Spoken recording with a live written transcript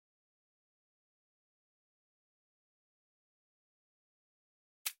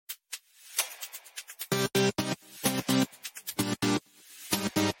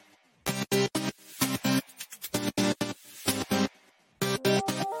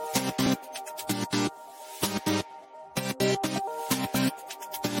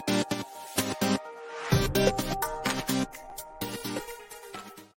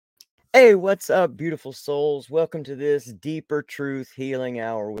Hey, what's up, beautiful souls? Welcome to this Deeper Truth Healing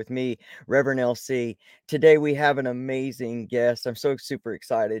Hour with me, Reverend LC. Today we have an amazing guest. I'm so super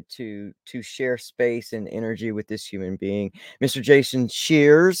excited to share space and energy with this human being, Mr. Jason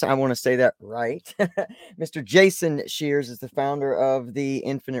Shears. I want to say that right. Mr. Jason Shears is the founder of the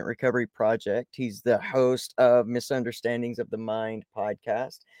Infinite Recovery Project. He's the host of Misunderstandings of the Mind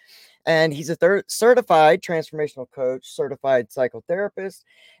podcast. And he's a certified transformational coach, certified psychotherapist,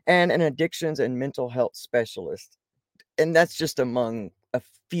 and an addictions and mental health specialist. And that's just among a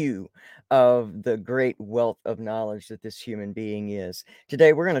few of the great wealth of knowledge that this human being is.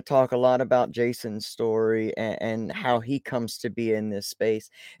 Today, we're going to talk a lot about Jason's story and how he comes to be in this space.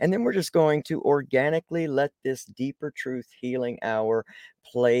 And then we're just going to organically let this Deeper Truth Healing Hour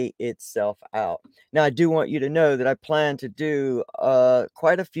play itself out. Now, I do want you to know that I plan to do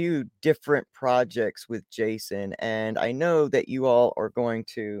quite a few different projects with Jason. And I know that you all are going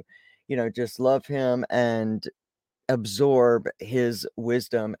to, just love him and absorb his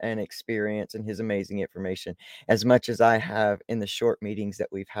wisdom and experience and his amazing information as much as I have in the short meetings that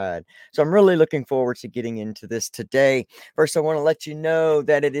we've had. So I'm really looking forward to getting into this today. First, I want to let you know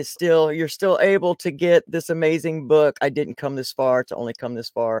that you're still able to get this amazing book. I didn't come this far to only come this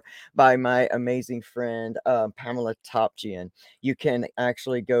far by my amazing friend, Pamela Topjian. You can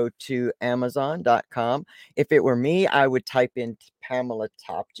actually go to Amazon.com. If it were me, I would type in Pamela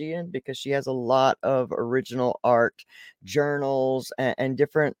Topjian because she has a lot of original art, journals, and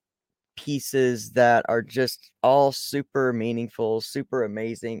different pieces that are just all super meaningful, super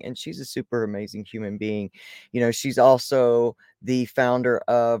amazing. And she's a super amazing human being. She's also the founder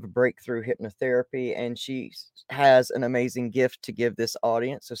of Breakthrough Hypnotherapy, and she has an amazing gift to give this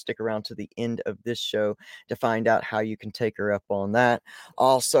audience. So stick around to the end of this show to find out how you can take her up on that.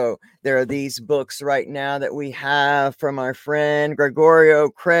 Also, there are these books right now that we have from our friend Gregorio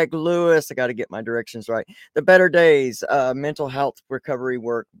Craig Lewis. I got to get my directions right. The Better Days Mental Health Recovery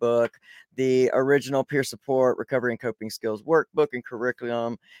Workbook, the original Peer Support Recovery and Coping Skills Workbook and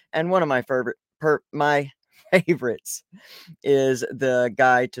Curriculum, and one of my favorites is the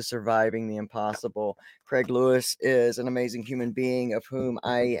Guide to Surviving the Impossible. Craig Lewis is an amazing human being of whom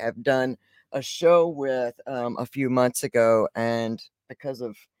I have done a show with a few months ago, and because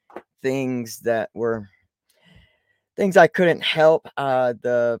of things I couldn't help,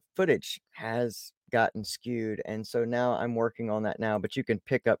 the footage has gotten skewed, and so now I'm working on that now. But you can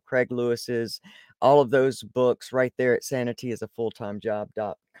pick up Craig Lewis's all of those books right there at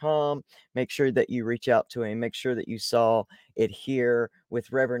sanityisafulltimejob.com. Make sure that you reach out to him. Make sure that you saw it here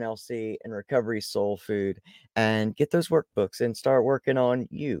with Reverend LC and Recovery Soul Food, and get those workbooks and start working on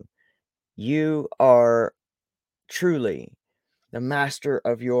you. You are truly the master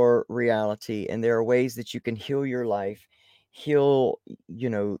of your reality, and there are ways that you can heal your life, heal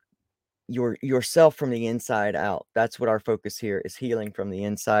yourself from the inside out. That's what our focus here is, healing from the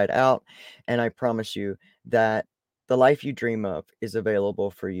inside out. And I promise you that the life you dream of is available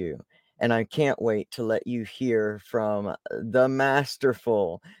for you. And I can't wait to let you hear from the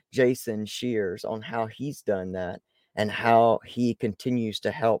masterful Jason Shears on how he's done that and how he continues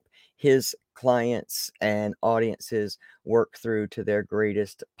to help his clients and audiences work through to their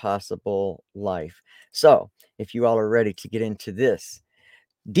greatest possible life. So if you all are ready to get into this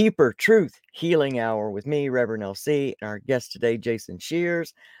Deeper Truth Healing Hour with me, Reverend LC, and our guest today, Jason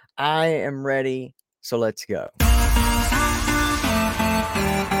Shears, I am ready. So let's go.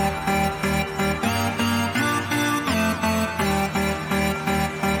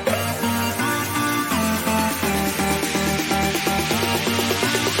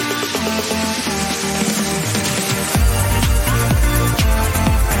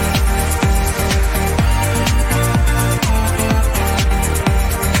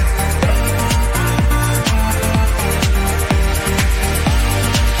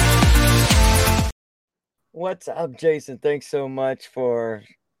 What's up, Jason? Thanks so much for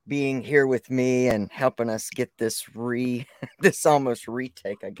being here with me and helping us get this this almost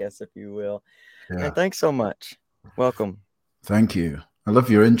retake, I guess, if you will. Yeah. And thanks so much. Welcome. Thank you. I love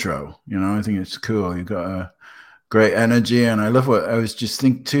your intro. I think it's cool. You've got a great energy, and I love what I was just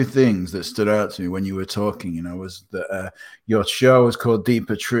think two things that stood out to me when you were talking, was that your show was called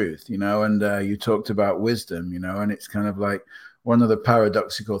Deeper Truth, and you talked about wisdom, and it's kind of like one of the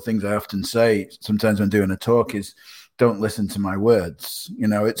paradoxical things I often say sometimes when doing a talk is don't listen to my words.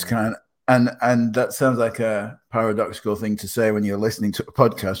 It's kind of, and that sounds like a paradoxical thing to say when you're listening to a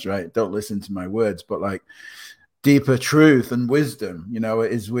podcast, right? Don't listen to my words, but like deeper truth and wisdom,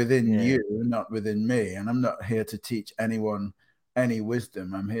 it is within you, not within me. And I'm not here to teach anyone any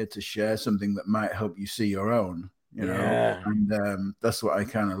wisdom. I'm here to share something that might help you see your own. you know. Yeah. And that's what I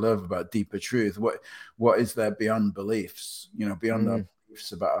kind of love about deeper truth. What is there beyond beliefs, you know, beyond our Mm,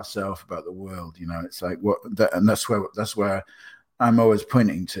 beliefs about ourselves, about the world, you know? It's like what that, and that's where I'm always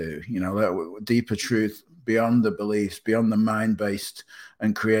pointing to, you know, that deeper truth beyond the beliefs, beyond the mind-based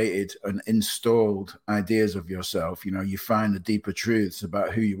and created and installed ideas of yourself. You know, you find the deeper truths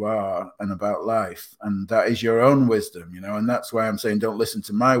about who you are and about life, and that is your own wisdom, you know. And that's why I'm saying don't listen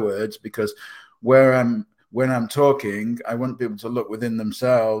to my words, because when I'm talking, I want people to look within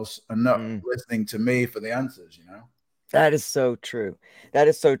themselves and not mm. listening to me for the answers, you know. That is so true. That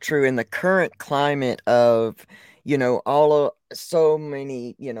is so true. In the current climate of, all of so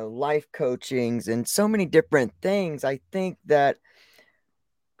many, life coachings and so many different things, I think that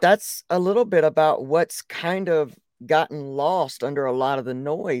that's a little bit about what's kind of gotten lost under a lot of the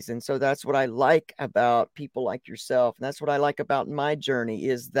noise. And so that's what I like about people like yourself. And that's what I like about my journey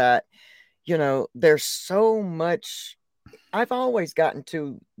is that, there's so much. I've always gotten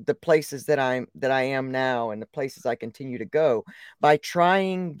to the places that I am now and the places I continue to go by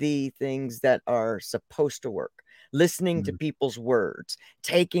trying the things that are supposed to work, listening to Mm. people's words,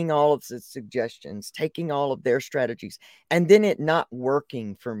 taking all of the suggestions, taking all of their strategies, and then it not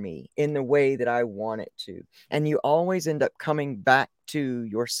working for me in the way that I want it to. And you always end up coming back to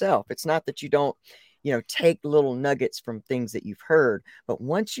yourself. It's not that you don't, take little nuggets from things that you've heard, but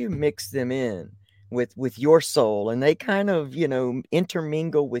once you mix them in with your soul and they kind of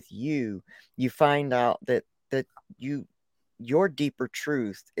intermingle with you, you find out that you your deeper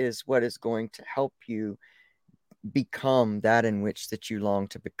truth is what is going to help you become that in which that you long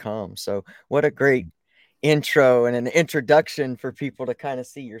to become. So what a great intro and an introduction for people to kind of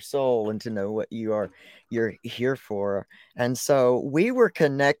see your soul and to know what you're here for. And so we were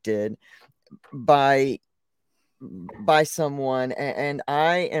connected by someone, and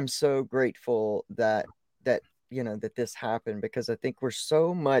I am so grateful that this happened, because I think we're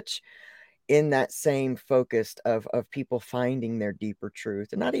so much in that same focused of people finding their deeper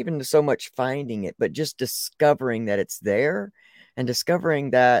truth, and not even so much finding it, but just discovering that it's there and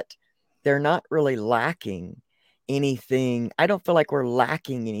discovering that they're not really lacking anything. I don't feel like we're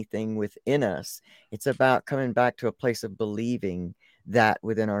lacking anything within us. It's about coming back to a place of believing that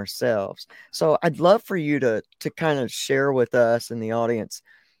within ourselves. So I'd love for you to kind of share with us and the audience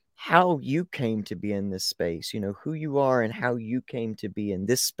how you came to be in this space, who you are and how you came to be in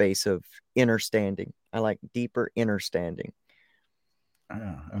this space of understanding. I like deeper understanding.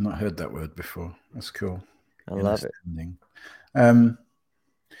 Yeah, I've not heard that word before. That's cool. I love it. Understanding. Um,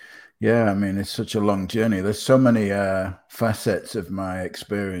 yeah, I mean, it's such a long journey. There's so many facets of my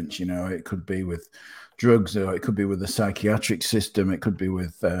experience. You know, it could be with drugs, or it could be with the psychiatric system. It could be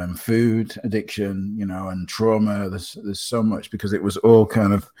with food addiction, you know, and trauma. There's so much, because it was all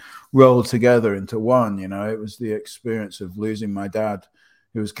kind of rolled together into one. You know, it was the experience of losing my dad,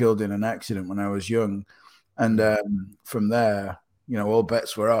 who was killed in an accident when I was young, and from there, you know, all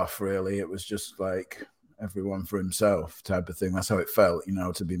bets were off. Really, it was just like everyone for himself type of thing. That's how it felt, you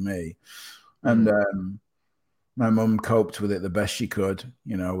know, to be me. And my mum coped with it the best she could,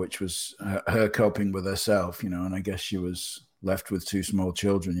 you know, which was her coping with herself, you know, and I guess she was left with two small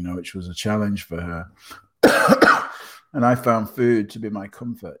children, you know, which was a challenge for her. And I found food to be my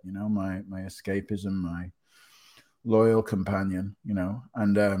comfort, you know, my escapism, my loyal companion, you know.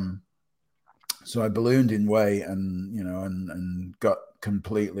 And so I ballooned in weight, and, you know, and got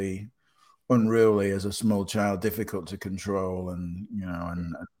completely unruly as a small child, difficult to control, and, you know,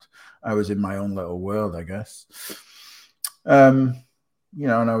 and I was in my own little world, I guess. You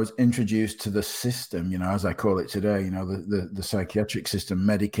know, and I was introduced to the system, you know, as I call it today, you know, the psychiatric system,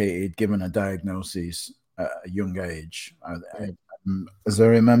 medicated, given a diagnosis at a young age. As I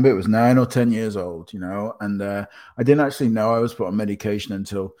remember, it was 9 or 10 years old, you know, and I didn't actually know I was put on medication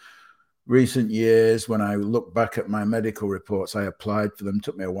until recent years. When I look back at my medical reports, I applied for them. It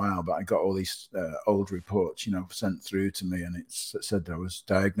took me a while, but I got all these old reports, you know, sent through to me, and it said I was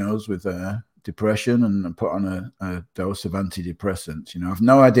diagnosed with depression and put on a dose of antidepressants. You know, I've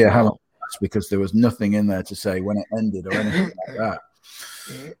no idea how long that's, because there was nothing in there to say when it ended or anything like that.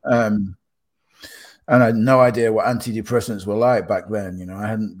 And I had no idea what antidepressants were like back then. You know, I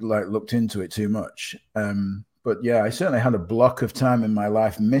hadn't looked into it too much. But yeah, I certainly had a block of time in my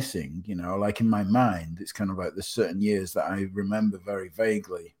life missing, you know, like in my mind. It's kind of like there's certain years that I remember very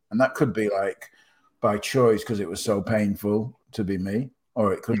vaguely. And that could be like by choice, because it was so painful to be me,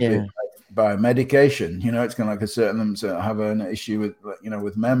 or it could be by medication. You know, it's kind of like a certain have an issue with, you know,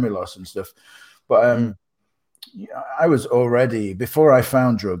 with memory loss and stuff. But I was already, before I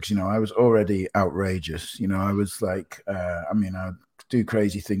found drugs, you know, I was already outrageous. You know, I was like, I mean, I'd do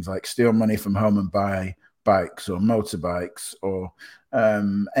crazy things like steal money from home and buy bikes or motorbikes or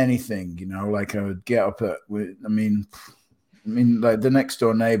anything, you know, like I would get up at, like the next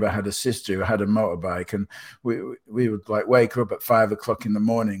door neighbor had a sister who had a motorbike, and we would like wake her up at 5 o'clock in the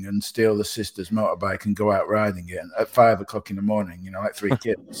morning and steal the sister's motorbike and go out riding it. And at 5 o'clock in the morning, you know, like 3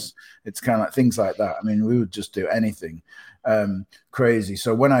 kids. It's kind of like things like that. I mean, we would just do anything crazy.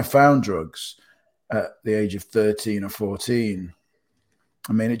 So when I found drugs at the age of 13 or 14,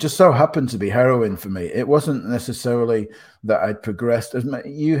 I mean, it just so happened to be heroin for me. It wasn't necessarily that I'd progressed. As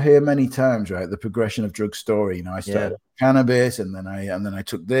you hear many times, right? The progression of drug story. You know, I started with cannabis, and then I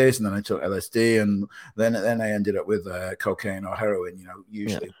took this, and then I took LSD, and then I ended up with cocaine or heroin. You know,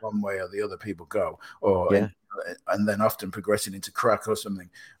 usually one way or the other people go, or and then often progressing into crack or something,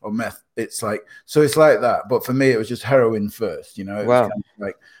 or meth. It's like that. But for me, it was just heroin first. You know, it was kind of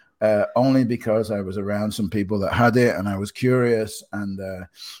like. Only because I was around some people that had it and I was curious. And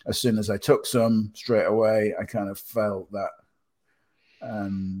as soon as I took some straight away, I kind of felt that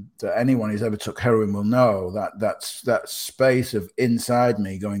that anyone who's ever took heroin will know that's that space of inside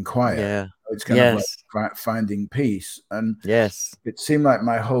me going quiet. Yeah. It's kind of like finding peace. And it seemed like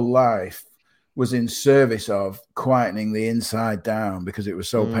my whole life was in service of quietening the inside down, because it was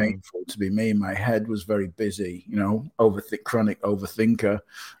so painful to be me. My head was very busy, you know, chronic overthinker.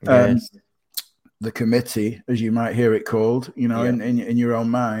 The committee, as you might hear it called, you know, in your own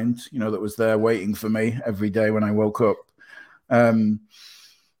mind, you know, that was there waiting for me every day when I woke up. And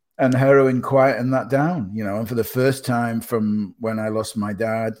heroin quietened that down, you know. And for the first time from when I lost my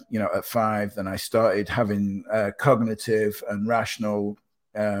dad, you know, at 5, then I started having cognitive and rational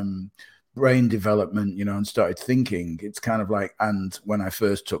brain development, you know, and started thinking. It's kind of like, and when I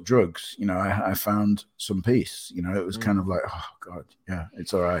first took drugs, you know, I found some peace, you know. It was kind of like, oh God, yeah,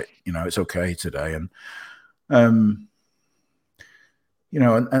 it's all right, you know, it's okay today. And you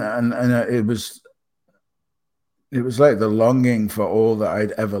know, and it was like the longing for all that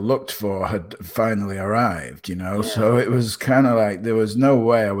I'd ever looked for had finally arrived, you know. So it was kind of like there was no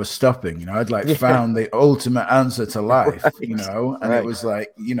way I was stopping, you know. I'd like found the ultimate answer to life, you know. And it was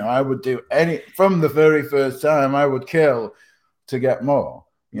like, you know, I would do from the very first time, I would kill to get more,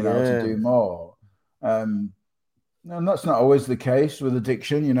 you know, to do more. And that's not always the case with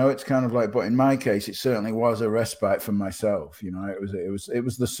addiction, you know. It's kind of like, but in my case, it certainly was a respite from myself, you know. It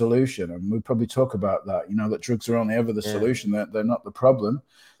was the solution, and we probably talk about that, you know, that drugs are only ever the solution. They're not the problem.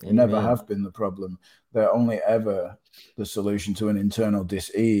 They never have been the problem. They're only ever the solution to an internal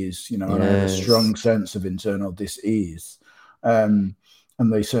dis-ease, you know. And I have a strong sense of internal dis-ease, and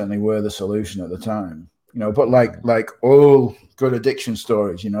they certainly were the solution at the time. You know, but like all good addiction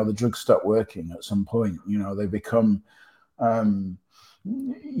stories, you know, the drugs stop working at some point. You know, they become,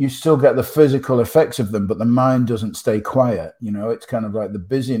 you still get the physical effects of them, but the mind doesn't stay quiet. You know, it's kind of like the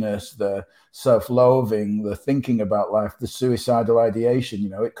busyness, the self-loathing, the thinking about life, the suicidal ideation. You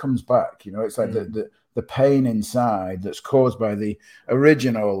know, it comes back. You know, it's like the pain inside that's caused by the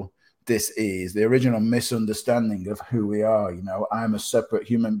original dis-ease, the original misunderstanding of who we are. You know, I'm a separate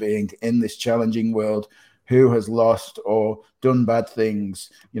human being in this challenging world who has lost or done bad things,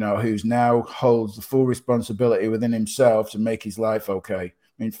 you know, who's now holds the full responsibility within himself to make his life okay. I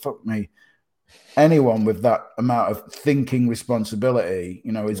mean, fuck me. Anyone with that amount of thinking responsibility,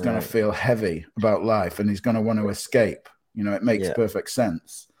 you know, is going to feel heavy about life, and he's going to want to escape. You know, it makes perfect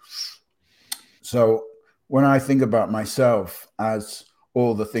sense. So when I think about myself as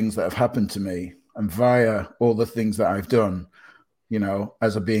all the things that have happened to me, and via all the things that I've done, you know,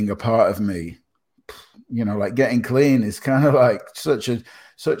 as a being a part of me, you know, like getting clean is kind of like such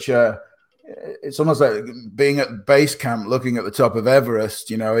a it's almost like being at base camp looking at the top of Everest,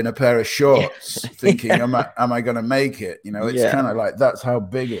 you know, in a pair of shorts, thinking, am I going to make it? You know, it's kind of like, that's how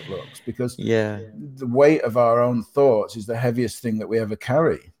big it looks, because the weight of our own thoughts is the heaviest thing that we ever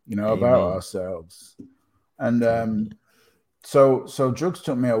carry, you know, about ourselves. And so drugs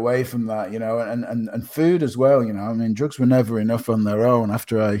took me away from that, you know, and food as well, you know. I mean, drugs were never enough on their own.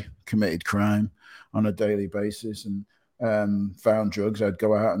 After I committed crime on a daily basis and found drugs, I'd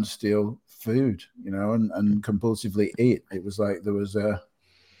go out and steal food, you know, and compulsively eat. It was like there was a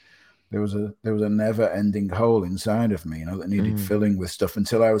never-ending hole inside of me, you know, that needed filling with stuff,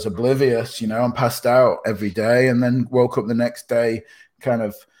 until I was oblivious, you know, and passed out every day, and then woke up the next day kind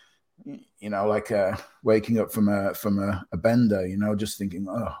of, you know, like waking up from a bender, you know, just thinking,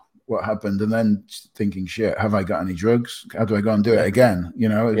 oh, what happened? And then thinking, shit, have I got any drugs? How do I go and do it again? You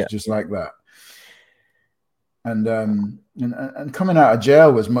know, it's just like that. And coming out of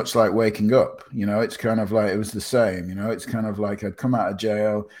jail was much like waking up, you know. It's kind of like, it was the same, you know. It's kind of like I'd come out of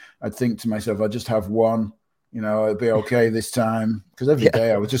jail, I'd think to myself, I'd just have one You know, it'd be okay this time, because every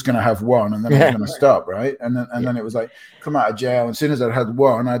day I was just going to have one, and then I was going to stop, right? And then it was like, come out of jail, and as soon as I had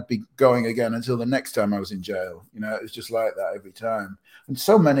one, I'd be going again until the next time I was in jail. You know, it was just like that every time. And there's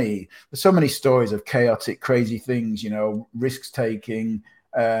so many stories of chaotic, crazy things. You know, risks taking,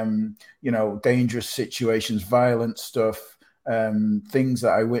 you know, dangerous situations, violent stuff. Things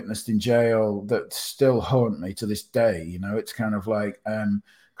that I witnessed in jail that still haunt me to this day. You know, it's kind of like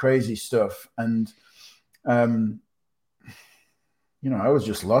crazy stuff. And you know, I was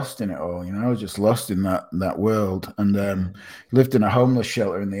just lost in it all. You know, I was just lost in that world, and lived in a homeless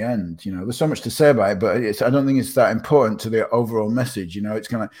shelter in the end. You know, there's so much to say about it, but I don't think it's that important to the overall message. You know, it's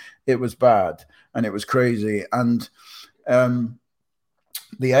kind of, it was bad and it was crazy, and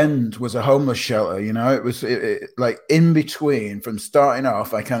the end was a homeless shelter. You know, it was like in between. From starting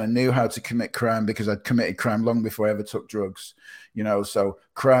off, I kind of knew how to commit crime because I'd committed crime long before I ever took drugs. You know, so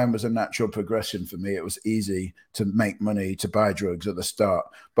crime was a natural progression for me. It was easy to make money to buy drugs at the start,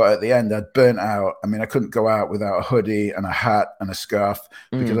 but at the end I'd burnt out. I mean, I couldn't go out without a hoodie and a hat and a scarf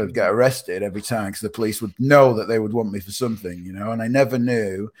because I'd get arrested every time, because the police would know that they would want me for something, you know. And I never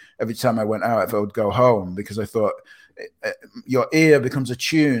knew every time I went out if I would go home, because I thought, your ear becomes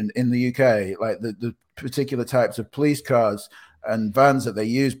attuned in the UK. Like the particular types of police cars and vans that they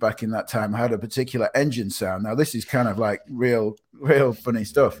used back in that time had a particular engine sound. Now, this is kind of like real funny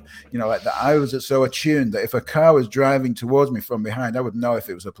stuff. You know, like that I was so attuned that if a car was driving towards me from behind, I would know if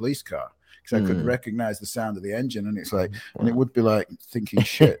it was a police car, because I could recognize the sound of the engine. And it's like, and it would be like thinking,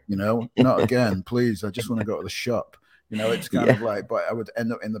 shit, you know, not again, please. I just want to go to the shop. You know, it's kind of like, but I would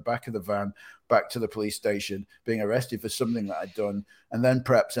end up in the back of the van, back to the police station, being arrested for something that I'd done, and then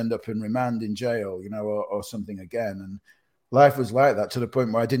perhaps end up in remand in jail, you know, or something again. And life was like that, to the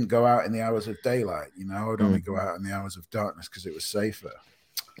point where I didn't go out in the hours of daylight. You know, I would only go out in the hours of darkness because it was safer.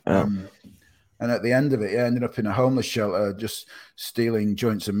 And at the end of it, I ended up in a homeless shelter, just stealing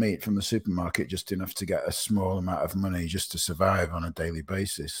joints of meat from the supermarket, just enough to get a small amount of money just to survive on a daily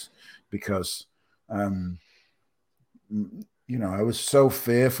basis. Because, you know, I was so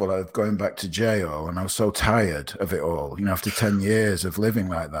fearful of going back to jail, and I was so tired of it all. You know, after 10 years of living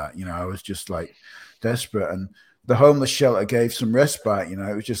like that, you know, I was just like desperate. And the homeless shelter gave some respite. You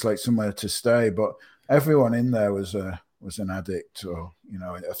know, it was just like somewhere to stay, but everyone in there was an addict, or, you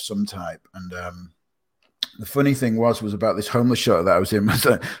know, of some type. And the funny thing was about this homeless shelter that I was in, was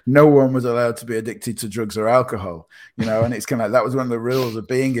that no one was allowed to be addicted to drugs or alcohol, you know. And it's kind of like, that was one of the rules of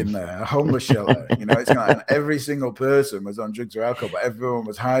being in there, a homeless shelter, you know. It's kind of like, and every single person was on drugs or alcohol, but everyone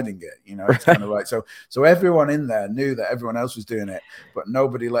was hiding it, you know. It's kind of like, so everyone in there knew that everyone else was doing it, but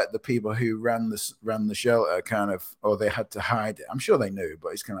nobody let the people who ran the shelter kind of, or they had to hide it. I'm sure they knew,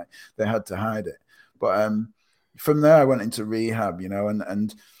 but it's kind of like they had to hide it. But from there I went into rehab, you know,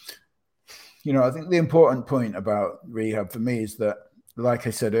 and you know, I think the important point about rehab for me is that, like I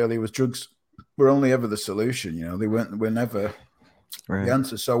said earlier, was drugs were only ever the solution. You know, were never the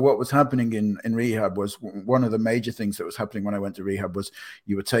answer. So what was happening in rehab was, one of the major things that was happening when I went to rehab was,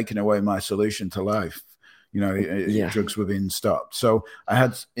 you were taking away my solution to life. You know, drugs were being stopped. So I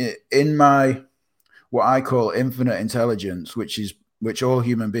had in my, what I call infinite intelligence, which all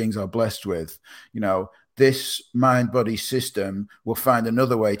human beings are blessed with, you know, this mind-body system will find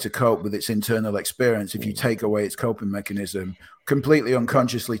another way to cope with its internal experience if you take away its coping mechanism, completely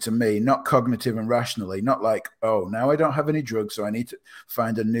unconsciously to me, not cognitive and rationally, not like, oh, now I don't have any drugs, so I need to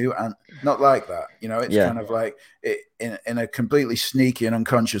find a new, and not like that. You know, it's kind of like in a completely sneaky and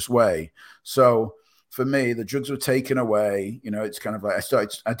unconscious way. So for me, the drugs were taken away. You know, it's kind of like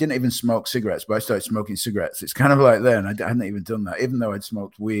I didn't even smoke cigarettes, but I started smoking cigarettes. It's kind of like then I hadn't even done that, even though I'd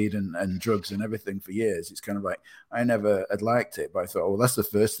smoked weed and drugs and everything for years. It's kind of like, I never had liked it, but I thought, oh, well, that's the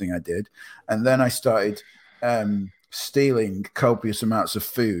first thing I did. And then I started stealing copious amounts of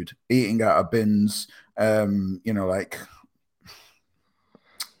food, eating out of bins. You know, like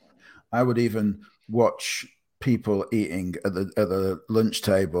I would even watch people eating at the lunch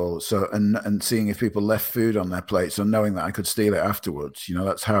table, so and seeing if people left food on their plate, so knowing that I could steal it afterwards. You know,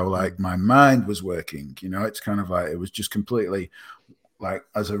 that's how like my mind was working. You know, it's kind of like, it was just completely like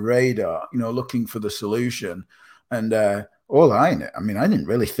as a radar, you know, looking for the solution. And all I mean, I didn't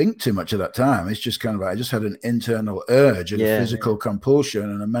really think too much at that time. It's just kind of like, I just had an internal urge and a physical compulsion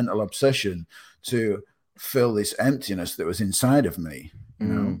and a mental obsession to fill this emptiness that was inside of me, you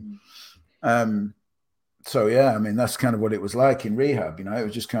know. so yeah, I mean, that's kind of what it was like in rehab. You know, it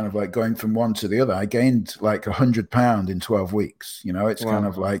was just kind of like going from one to the other. I gained like 100 pounds in 12 weeks. You know, it's kind Wow.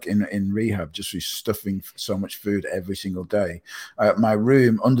 of like in rehab, just with stuffing so much food every single day. My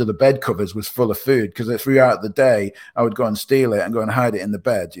room under the bed covers was full of food because throughout the day I would go and steal it and go and hide it in the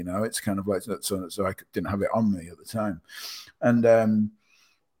bed. You know, it's kind of like so I didn't have it on me at the time. And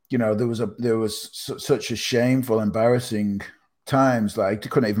you know, there was such a shameful, embarrassing times that I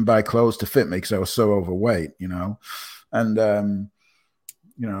couldn't even buy clothes to fit me because I was so overweight, you know. And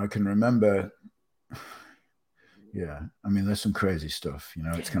you know, I can remember, yeah, I mean, there's some crazy stuff, you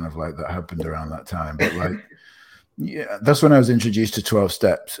know. It's kind of like that happened around that time, but like, yeah, that's when I was introduced to 12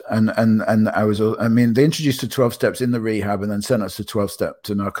 steps, and I mean, they introduced to 12 steps in the rehab, and then sent us to 12 step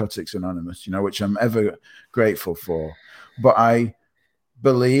to Narcotics Anonymous, you know, which I'm ever grateful for. But I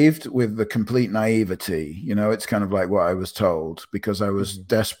believed with the complete naivety, you know, it's kind of like what I was told because I was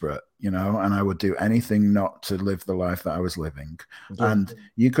desperate, you know, and I would do anything not to live the life that I was living. Yeah. And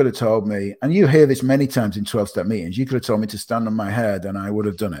you could have told me, and you hear this many times in 12-step meetings, you could have told me to stand on my head and I would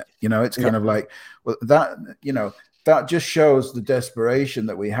have done it. You know, it's kind of like, well, that, you know, that just shows the desperation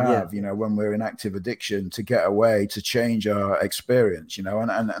that we have, you know, when we're in active addiction to get away, to change our experience, you know,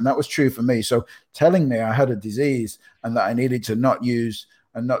 and that was true for me. So telling me I had a disease and that I needed to not use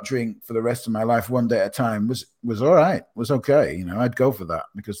and not drink for the rest of my life one day at a time was all right, was okay. You know, I'd go for that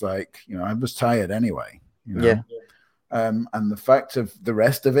because, like, you know, I was tired anyway, you know. And the fact of the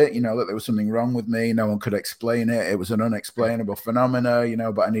rest of it, you know, that there was something wrong with me, no one could explain it. It was an unexplainable phenomena, you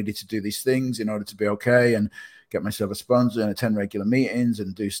know, but I needed to do these things in order to be okay and get myself a sponsor and attend regular meetings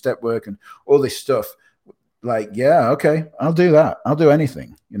and do step work and all this stuff. Like, yeah, okay, I'll do that. I'll do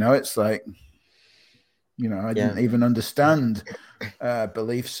anything. You know, it's like, you know, I didn't even understand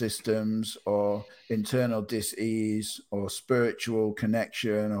belief systems or internal dis-ease or spiritual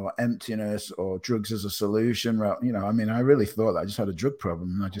connection or emptiness or drugs as a solution. You know, I mean, I really thought that I just had a drug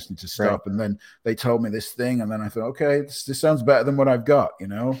problem and I just need to stop. And then they told me this thing, and then I thought, okay, this sounds better than what I've got, you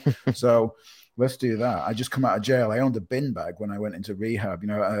know. So let's do that. I just come out of jail. I owned a bin bag when I went into rehab, you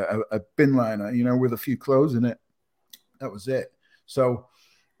know, a bin liner, you know, with a few clothes in it. That was it. So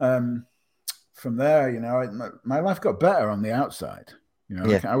from there, you know, my life got better on the outside. You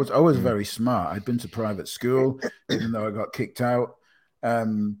know, I was always very smart. I'd been to private school, even though I got kicked out.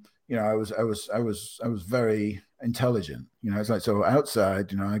 You know, I was very intelligent. You know, it's like, so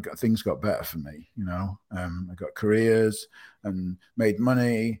outside, you know, things got better for me. You know, I got careers and made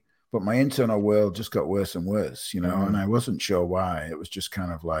money, but my internal world just got worse and worse. You know, and I wasn't sure why. It was just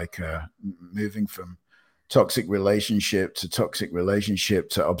kind of like moving from toxic relationship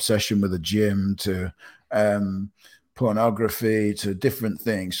to obsession with the gym to pornography to different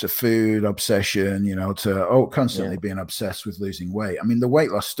things, to food obsession, you know, to constantly being obsessed with losing weight. I mean, the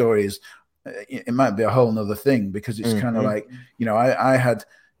weight loss story is, it might be a whole nother thing because it's kind of like, you know, I had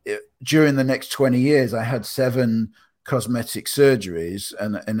during the next 20 years, I had 7 cosmetic surgeries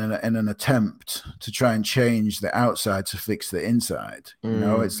and in an attempt to try and change the outside to fix the inside. You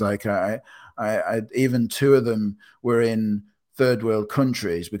know, it's like I even 2 of them were in third world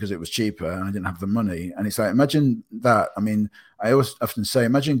countries because it was cheaper and I didn't have the money. And it's like, imagine that. I mean, I always often say,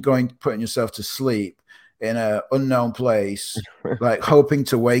 imagine putting yourself to sleep in an unknown place, like hoping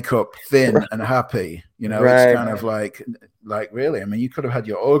to wake up thin and happy. You know, it's kind of like really, I mean, you could have had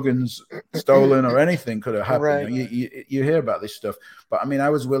your organs stolen or anything could have happened. You hear about this stuff, but I mean, I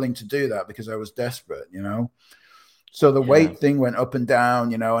was willing to do that because I was desperate, you know. So the weight thing went up and down,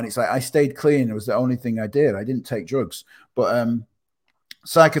 you know, and it's like I stayed clean. It was the only thing I did. I didn't take drugs. But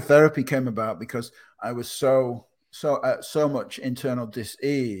psychotherapy came about because I was so much internal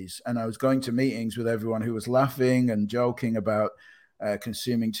dis-ease, and I was going to meetings with everyone who was laughing and joking about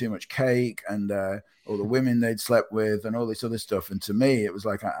consuming too much cake and all the women they'd slept with and all this other stuff. And to me, it was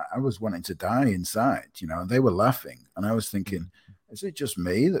like I was wanting to die inside, you know. They were laughing, and I was thinking, is it just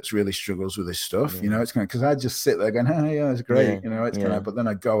me that's really struggles with this stuff? You know, it's kind of because I just sit there going, hey, yeah, it's great. You know, it's kind of, but then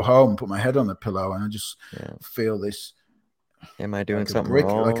I go home, put my head on the pillow, and I just feel this. Am I doing like something brick,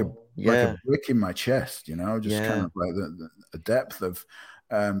 wrong? Like a brick in my chest, you know, just kind of like the depth of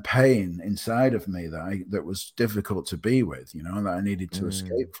pain inside of me that was difficult to be with, you know, that I needed to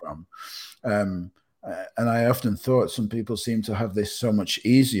escape from. And I often thought some people seem to have this so much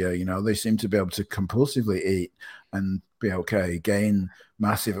easier, you know, they seem to be able to compulsively eat and be okay, gain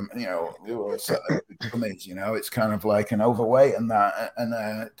massive, you know, you know, it's kind of like an overweight and that, and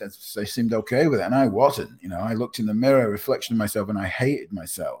they seemed okay with it. And I wasn't, you know, I looked in the mirror, reflection of myself, and I hated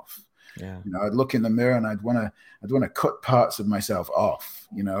myself. You know, I'd look in the mirror and I'd want to cut parts of myself off,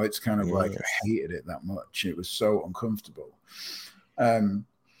 you know, it's kind of like I hated it that much. It was so uncomfortable.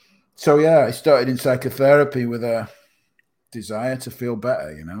 So yeah, I started in psychotherapy with a desire to feel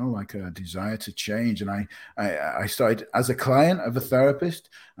better, like a desire to change. And I started as a client of a therapist,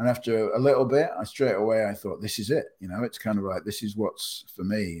 and after a little bit, I thought, this is it. It's kind of like, this is what's for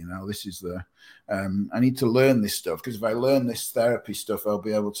me. This is the I need to learn this stuff, because if I learn this therapy stuff, I'll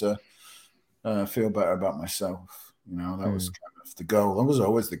be able to feel better about myself. That was kind of the goal. That was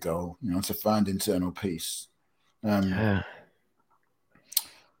always the goal, to find internal peace. Yeah.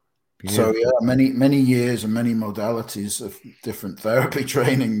 So Beautiful. many years and many modalities of different therapy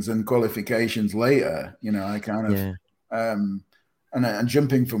trainings and qualifications later, I kind of and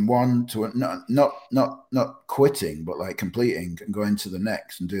jumping from one to not quitting, but like completing and going to the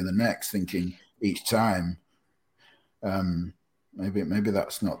next and doing the next, thinking each time, maybe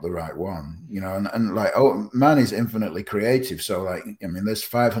that's not the right one, and like, oh, man is infinitely creative. So like, I mean, there's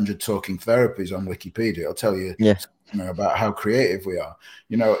 500 talking therapies on Wikipedia. I'll tell you, about how creative we are.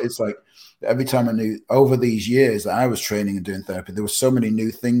 It's like every time I knew, over these years that I was training and doing therapy, there were so many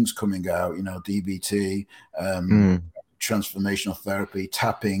new things coming out, DBT, transformational therapy,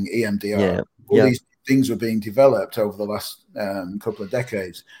 tapping, EMDR, all these things were being developed over the last couple of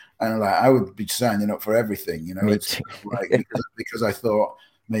decades. And like, I would be signing up for everything, it's like, because I thought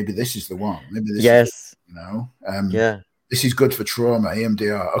maybe this is the one, maybe this is, this is good for trauma,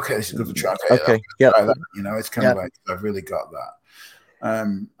 EMDR. Okay, this is good for trauma. Okay, try that. It's kind of like, I've really got that.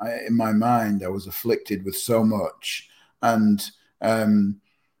 In my mind, I was afflicted with so much, and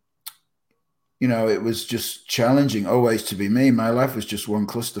it was just challenging always to be me. My life was just one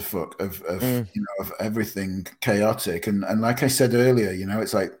clusterfuck of everything chaotic. And like I said earlier,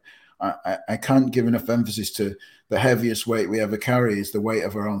 it's like, I can't give enough emphasis to the heaviest weight we ever carry is the weight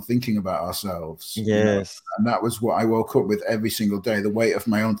of our own thinking about ourselves. Yes. And that was what I woke up with every single day, the weight of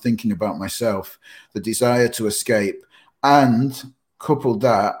my own thinking about myself, the desire to escape, and coupled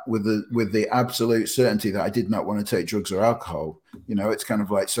that with the absolute certainty that I did not want to take drugs or alcohol. It's kind of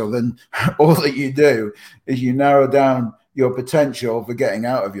like, so then all that you do is you narrow down your potential for getting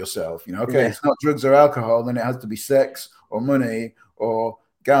out of yourself. It's not drugs or alcohol, then it has to be sex or money or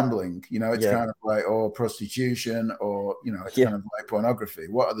gambling. It's kind of like, or prostitution, or it's kind of like pornography.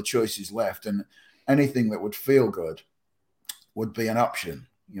 What are the choices left? And anything that would feel good would be an option.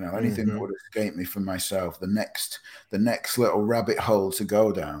 Anything that would escape me from myself, the next little rabbit hole to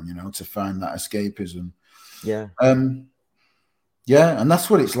go down, to find that escapism. And that's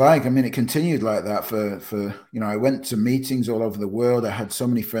what it's like. I mean, it continued like that for I went to meetings all over the world. I had so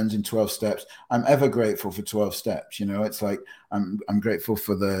many friends in 12 steps. I'm ever grateful for 12 steps. It's like, I'm grateful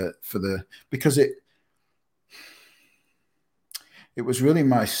for the because it was really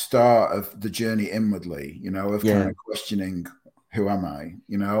my start of the journey inwardly, of kind of questioning, who am I,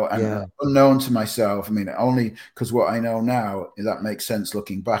 and unknown to myself. I mean, only because what I know now, that makes sense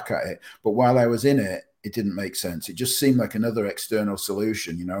looking back at it. But while I was in it, it didn't make sense. It just seemed like another external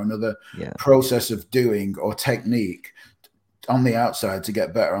solution, another process of doing or technique on the outside to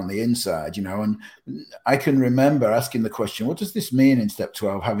get better on the inside, and I can remember asking the question, what does this mean in step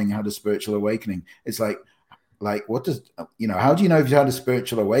 12, having had a spiritual awakening? It's like, what does, how do you know if you had a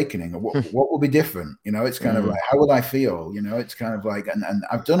spiritual awakening, or what will be different? It's kind of like, how will I feel? It's kind of like, and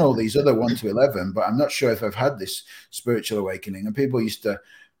I've done all these other 1 to 11, but I'm not sure if I've had this spiritual awakening. And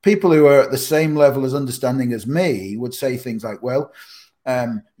people who are at the same level as understanding as me would say things like, well,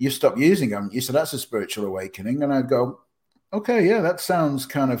 you've stopped using them. You said that's a spiritual awakening. And I'd go, okay, yeah, that sounds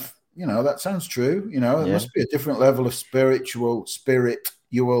kind of, that sounds true. It must be a different level of spiritual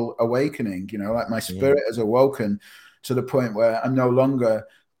awakening, like my spirit has awoken to the point where I'm no longer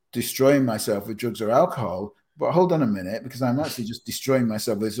destroying myself with drugs or alcohol. But hold on a minute, because I'm actually just destroying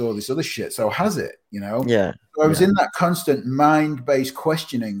myself with all this other shit. So has it, So I was in that constant mind-based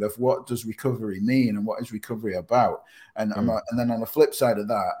questioning of what does recovery mean and what is recovery about? And and then on the flip side of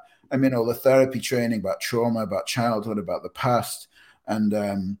that, I'm in all the therapy training about trauma, about childhood, about the past. And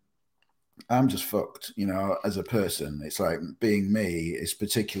I'm just fucked, as a person. It's like, being me is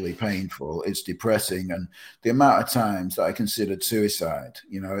particularly painful. It's depressing. And the amount of times that I considered suicide,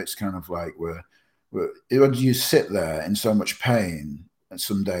 it's kind of like you sit there in so much pain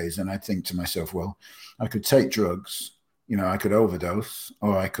some days, and I think to myself, well, I could take drugs, I could overdose,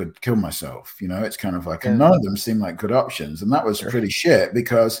 or I could kill myself. It's kind of like, and none of them seem like good options. And that was pretty shit,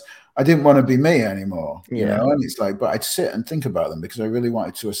 because I didn't want to be me anymore, and it's like, but I'd sit and think about them because I really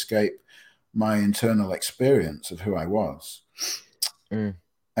wanted to escape my internal experience of who I was.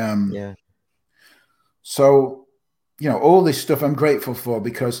 So, all this stuff I'm grateful for,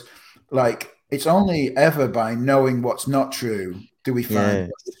 because like, it's only ever by knowing what's not true do we find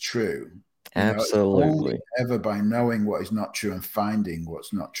what's true. You know, it's only Absolutely. ever by knowing what is not true and finding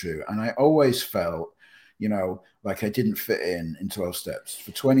what's not true. And I always felt, you know, like I didn't fit in 12 steps.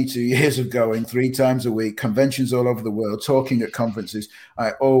 For 22 years of going 3 times a week, conventions all over the world, talking at conferences,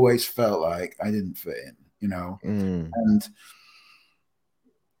 I always felt like I didn't fit in, you know. Mm.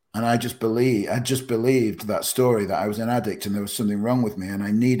 And I just believed that story that I was an addict and there was something wrong with me and I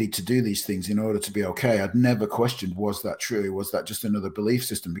needed to do these things in order to be okay. I'd never questioned, was that true? Was that just another belief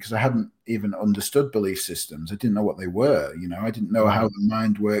system? Because I hadn't even understood belief systems. I didn't know what they were. You know, I didn't know how Right. the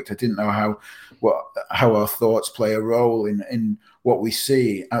mind worked. I didn't know how our thoughts play a role in what we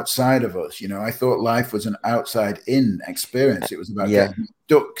see outside of us. You know, I thought life was an outside in experience. It was about Yeah. getting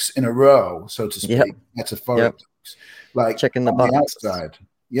ducks in a row, so to Yep. speak, metaphoric Yep. ducks, like Checking the on the boxes. outside.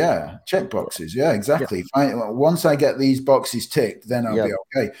 Yeah, check Yeah. boxes. Yeah, Yep. exactly. Fine. Once I get these boxes ticked, then I'll be Yep.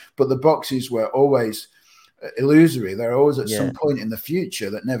 okay. But the boxes were always illusory. They're always at Yeah. some point in the future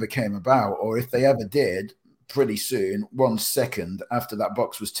that never came about. Or if they ever did, pretty soon, 1 second after that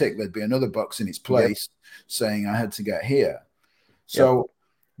box was ticked, there'd be another box in its Yep. place saying I had to get here. Yep. So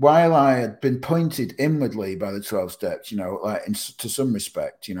while I had been pointed inwardly by the 12 steps, you know, like to some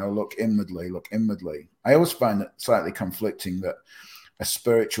respect, you know, look inwardly, look inwardly. I always find it slightly conflicting that a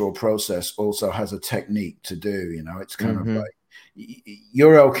spiritual process also has a technique to do. You know, it's kind of Mm-hmm. like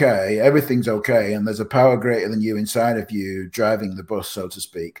you're okay, everything's okay, and there's a power greater than you inside of you driving the bus, so to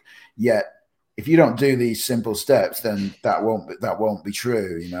speak. Yet, if you don't do these simple steps, then that won't be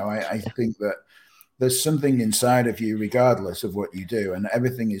true. You know, I think that there's something inside of you, regardless of what you do, and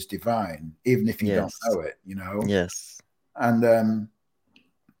everything is divine, even if you don't Yes. know it. You know, Yes. and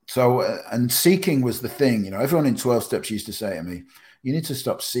and seeking was the thing, you know. Everyone in 12 steps used to say to me, you need to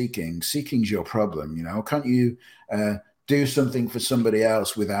stop seeking. Seeking's your problem, you know. Can't you do something for somebody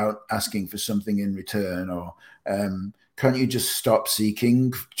else without asking for something in return? Or can't you just stop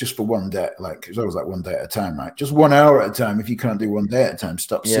seeking just for one day? Like, it's always like 1 day at a time, right? Just 1 hour at a time. If you can't do 1 day at a time,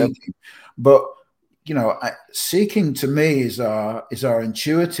 stop Yep. seeking. But you know, seeking to me is our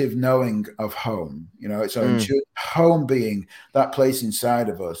intuitive knowing of home. You know, it's our Mm. intuitive home being that place inside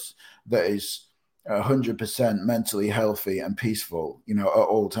of us that is 100% mentally healthy and peaceful. You know, at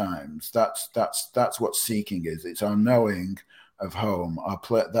all times. That's what seeking is. It's our knowing of home,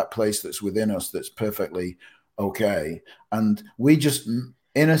 that place that's within us that's perfectly okay, and we just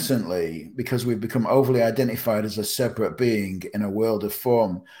innocently, because we've become overly identified as a separate being in a world of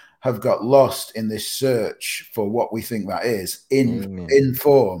form, have got lost in this search for what we think that is Amen. in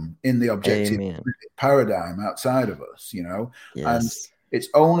form, in the objective Amen. paradigm outside of us, you know. And Yes. it's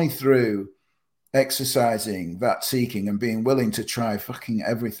only through exercising that seeking and being willing to try fucking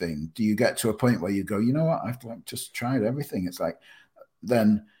everything do you get to a point where you go, you know what, I've like just tried everything. It's like,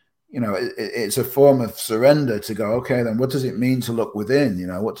 then you know it's a form of surrender to go, okay, then what does it mean to look within? You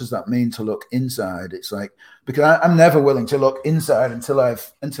know, what does that mean to look inside? It's like, because I'm never willing to look inside until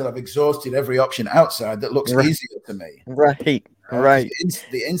I've exhausted every option outside that looks Right. easier to me. Right. Because Right.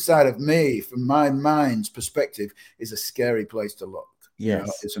 the inside of me, from my mind's perspective, is a scary place to look. You know,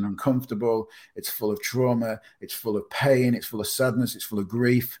 Yes. it's an uncomfortable, it's full of trauma, it's full of pain, it's full of sadness, it's full of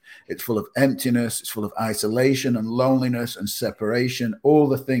grief, it's full of emptiness, it's full of isolation and loneliness and separation, all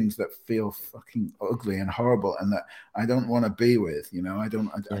the things that feel fucking ugly and horrible and that I don't want to be with. You know, I don't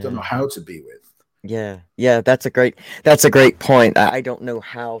know Yeah. how to be with. Yeah, yeah, that's a great point. I don't know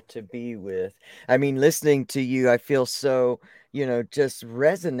how to be with. I mean, listening to you, I feel so, just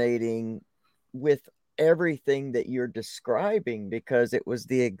resonating with everything that you're describing because it was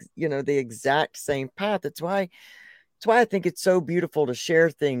the exact same path. That's why I think it's so beautiful to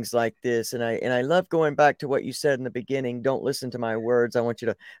share things like this. And I love going back to what you said in the beginning. Don't listen to my words. I want you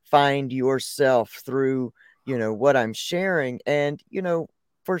to find yourself through, what I'm sharing. And,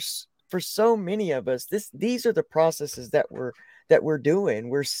 for for so many of us, these are the processes that we're doing.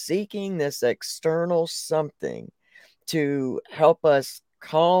 We're seeking this external something to help us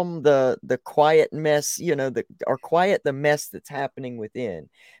calm the quiet mess, or quiet the mess that's happening within.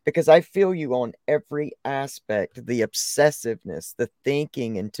 Because I feel you on every aspect, the obsessiveness, the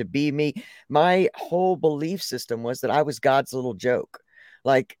thinking, and to be me. My whole belief system was that I was God's little joke.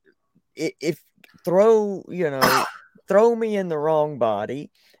 Like, if throw, throw me in the wrong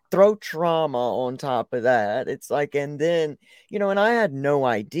body, throw trauma on top of that. It's like, and then, and I had no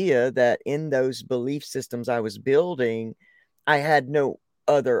idea that in those belief systems I was building, I had no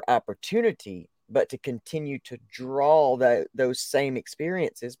other opportunity but to continue to draw those same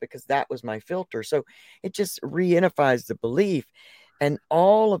experiences because that was my filter. So it just reunifies the belief and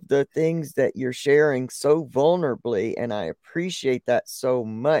all of the things that you're sharing so vulnerably. And I appreciate that so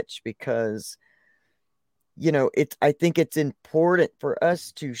much because I think it's important for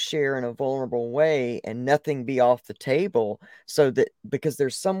us to share in a vulnerable way and nothing be off the table, so that because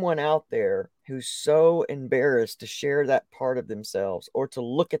there's someone out there who's so embarrassed to share that part of themselves or to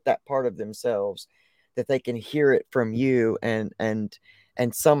look at that part of themselves, that they can hear it from you, and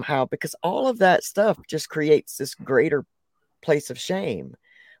somehow, because all of that stuff just creates this greater place of shame.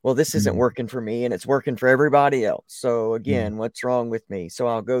 Well, this isn't Mm. working for me and it's working for everybody else. So Yeah. again, what's wrong with me? So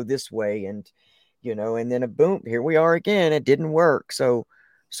I'll go this way, and then a boom, here we are again. It didn't work. So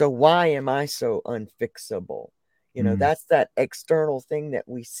why am I so unfixable? Mm. That's that external thing that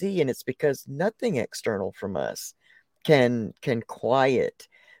we see, and it's because nothing external from us can quiet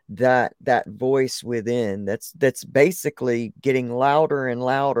that voice within that's basically getting louder and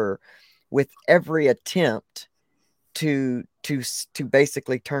louder with every attempt to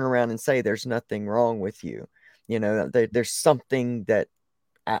basically turn around and say there's nothing wrong with you. There's something that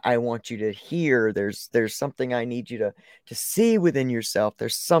I want you to hear. There's something I need you to see within yourself.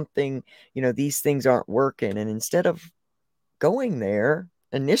 There's something, these things aren't working. And instead of going there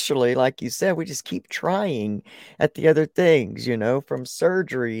initially, like you said, we just keep trying at the other things, from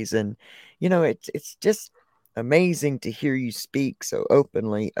surgeries. And it's just amazing to hear you speak so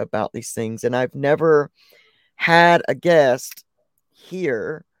openly about these things. And I've never had a guest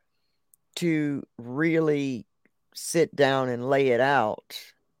here to really sit down and lay it out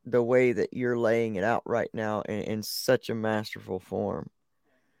the way that you're laying it out right now in such a masterful form.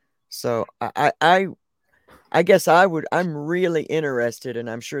 So I guess I'm really interested, and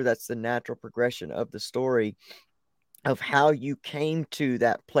I'm sure that's the natural progression of the story of how you came to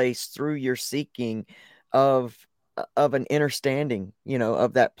that place through your seeking of of an understanding,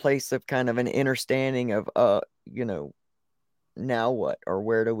 of that place of kind of an understanding of now what, or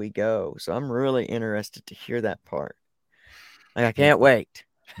where do we go? So I'm really interested to hear that part. Like, I Yeah. can't wait.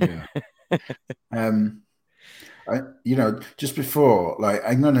 Yeah. Um, just before, like,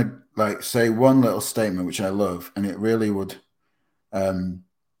 I'm gonna like say one little statement which I love, and it really would um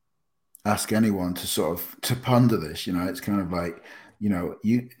ask anyone to sort of to ponder this. It's kind of like,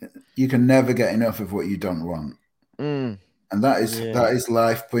 you can never get enough of what you don't want. Mm, And that is yeah. that is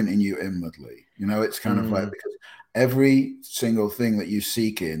life pointing you inwardly. It's kind of like, Mm, because every single thing that you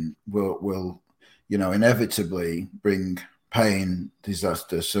seek in will inevitably bring pain,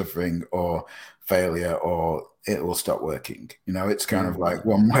 disaster, suffering, or failure, or it will stop working. It's kind of like mm,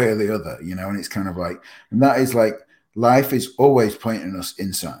 one way or the other. And it's kind of like, and that is like, life is always pointing us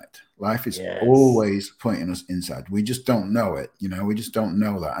inside. Life is yes. always pointing us inside. We just don't know it. We just don't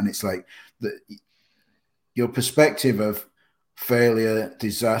know that. And it's like the your perspective of failure,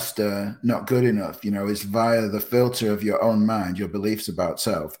 disaster, not good enough, is via the filter of your own mind, your beliefs about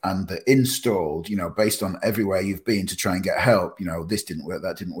self, and the installed, based on everywhere you've been to try and get help. This didn't work,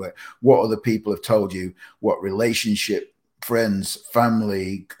 that didn't work. What other people have told you, what relationship, friends,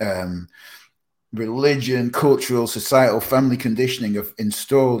 family, religion, cultural, societal, family conditioning have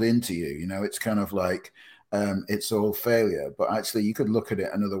installed into you. It's kind of like, it's all failure. But actually, you could look at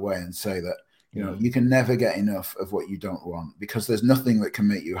it another way and say that, Yeah. you can never get enough of what you don't want, because there's nothing that can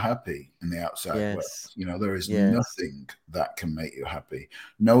make you happy in the outside world. Yes. There is Yes. nothing that can make you happy.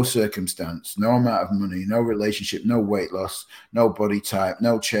 No circumstance, no amount of money, no relationship, no weight loss, no body type,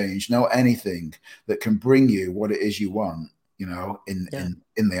 no change, no anything that can bring you what it is you want, in Yeah.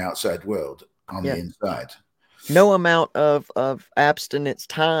 in the outside world, on the Yeah. inside. No amount of abstinence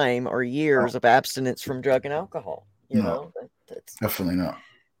time or Oh, years of abstinence from drug and alcohol. no, That's definitely not.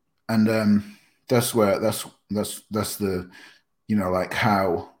 And that's where that's the like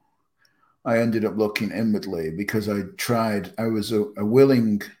how I ended up looking inwardly, because I was a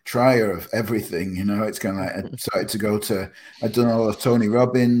willing trier of everything. It's kind of like, I started to go to, I'd done all of Tony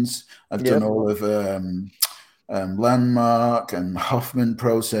Robbins, I've done yep. all of Landmark and Hoffman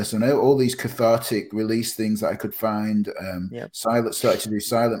process, and all these cathartic release things that I could find. Yep. Started to do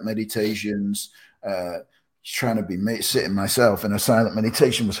silent meditations. Trying to be sitting myself in a silent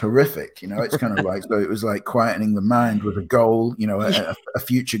meditation was horrific. It's kind of like, so it was like quietening the mind with a goal, a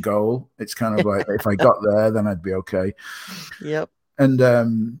future goal. It's kind of like, if I got there, then I'd be okay. Yep. And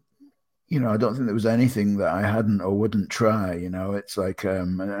I don't think there was anything that I hadn't or wouldn't try. It's like,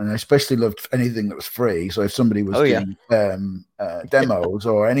 and I especially loved anything that was free. So if somebody was Oh yeah. doing demos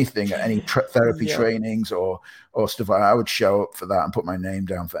or anything, any therapy Yep. trainings or stuff like that, I would show up for that and put my name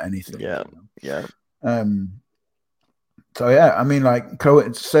down for anything. Yep. Yep. Um, so yeah, I mean, like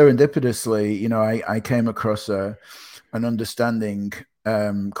serendipitously, I came across an understanding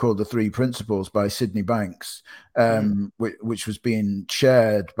called The Three Principles by Sydney Banks, Mm. which was being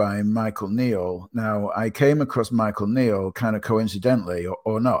chaired by Michael Neal. Now, I came across Michael Neal kind of coincidentally,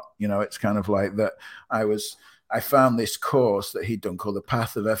 or not. You know, it's kind of like that. I found this course that he'd done called The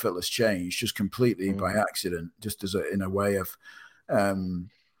Path of Effortless Change, just completely by accident, just as in a way of.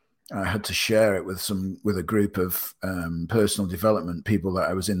 I had to share it with a group of personal development people that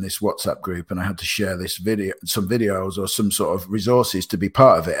I was in this WhatsApp group, and I had to share some videos or some sort of resources to be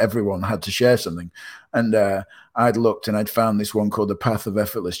part of it. Everyone had to share something, and I'd looked and I'd found this one called The Path of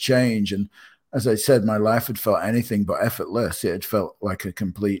Effortless Change, and as I said, my life had felt anything but effortless. It had felt like a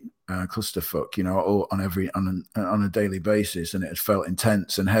complete clusterfuck, you know, all on a daily basis, and it had felt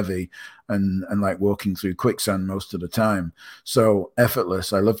intense and heavy, and like walking through quicksand most of the time. So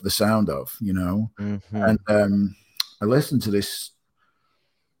effortless, I love the sound of, you know, and I listened to this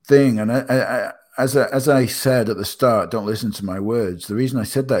thing, and as I said at the start, don't listen to my words. The reason I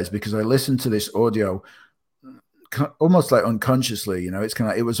said that is because I listened to this audio almost like unconsciously, you know. It's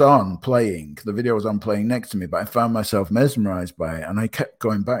kind of, it was on playing, the video was on playing next to me, but I found myself mesmerized by it, and I kept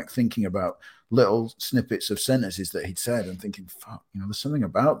going back thinking about little snippets of sentences that he'd said and thinking, fuck, you know, there's something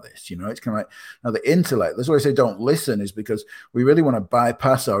about this, you know. It's kind of like, now the intellect, that's why I say don't listen, is because we really want to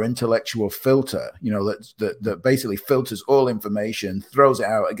bypass our intellectual filter, you know, that basically filters all information, throws it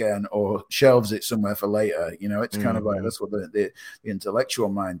out again, or shelves it somewhere for later, you know. It's kind of like, that's what the intellectual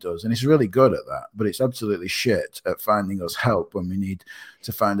mind does, and it's really good at that, but it's absolutely shit at finding us help when we need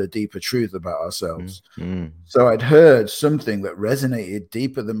to find a deeper truth about ourselves. So I'd heard something that resonated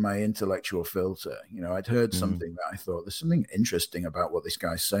deeper than my intellectual filter. You know, I'd heard something that I thought, there's something interesting about what this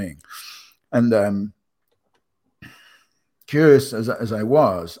guy's saying. And curious as I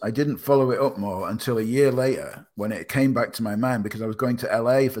was, I didn't follow it up more until a year later when it came back to my mind, because I was going to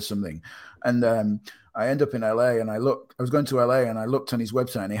LA for something. And I end up in LA, and I was going to LA, and I looked on his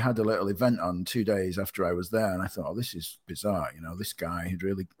website, and he had a little event on 2 days after I was there. And I thought, oh, this is bizarre. You know, this guy had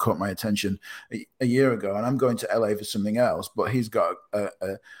really caught my attention a year ago, and I'm going to LA for something else, but he's got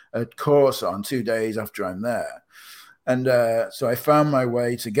a course on 2 days after I'm there. And so I found my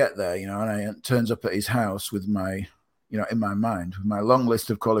way to get there, you know, and I turns up at his house with my, you know, in my mind, with my long list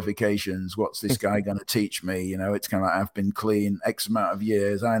of qualifications. What's this guy going to teach me? You know, it's kind of like, I've been clean X amount of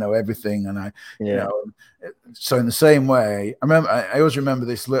years. I know everything. And you know, so in the same way, I always remember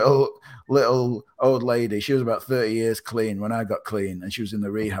this little old lady. She was about 30 years clean when I got clean, and she was in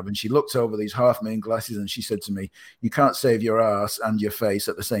the rehab, and she looked over these half-moon glasses, and she said to me, you can't save your ass and your face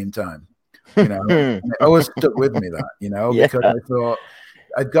at the same time. You know, and it always stuck with me, that, you know, because I thought,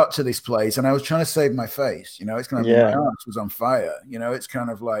 I got to this place and I was trying to save my face, you know. It's kind of, my ass was on fire, you know. It's kind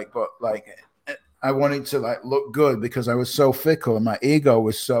of like, but like, I wanted to like look good because I was so fickle and my ego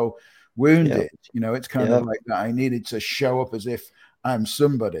was so wounded, you know. It's kind of like that I needed to show up as if I'm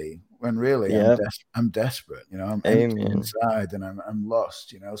somebody when really I'm desperate, you know. I'm empty inside, and I'm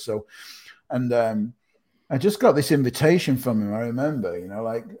lost, you know. So, and I just got this invitation from him, I remember, you know,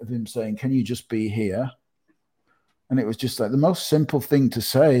 like of him saying, can you just be here? And it was just like the most simple thing to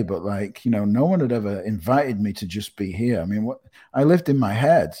say, but like, you know, no one had ever invited me to just be here. I mean, I lived in my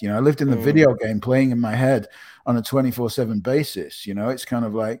head, you know. I lived in the video game, playing in my head on a 24/7 basis. You know, it's kind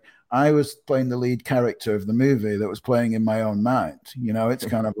of like I was playing the lead character of the movie that was playing in my own mind. You know, it's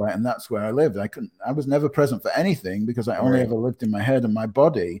kind of like, and that's where I lived. I was never present for anything because I only ever lived in my head and my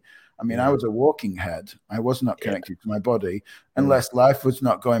body. I mean, I was a walking head. I was not connected to my body unless life was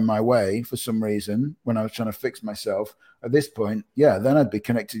not going my way for some reason when I was trying to fix myself. At this point, then I'd be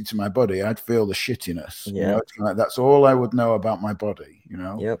connected to my body. I'd feel the shittiness. You know, it's like, that's all I would know about my body, you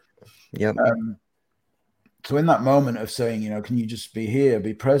know? So in that moment of saying, you know, can you just be here,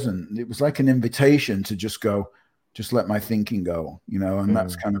 be present? It was like an invitation to just go, just let my thinking go, you know? And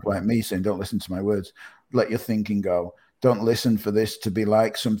that's kind of like me saying, don't listen to my words. Let your thinking go. Don't listen for this to be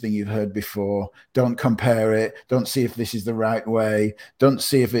like something you've heard before. Don't compare it. Don't see if this is the right way. Don't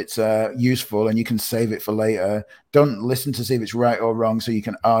see if it's useful and you can save it for later. Don't listen to see if it's right or wrong so you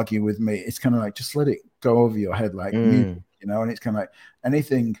can argue with me. It's kind of like, just let it go over your head like music, you know? And it's kind of like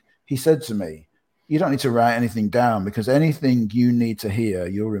anything he said to me, you don't need to write anything down because anything you need to hear,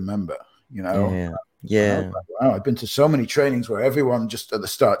 you'll remember, you know? Like, wow, I've been to so many trainings where everyone just at the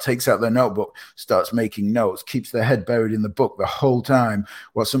start takes out their notebook, starts making notes, keeps their head buried in the book the whole time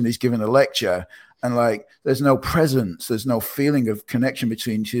while somebody's giving a lecture. And like, there's no presence, there's no feeling of connection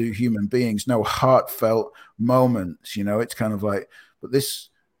between two human beings, no heartfelt moments, you know. It's kind of like, but this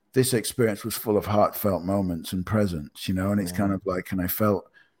experience was full of heartfelt moments and presence, you know. And it's kind of like, and I felt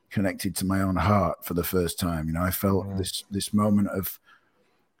connected to my own heart for the first time, you know. I felt this moment of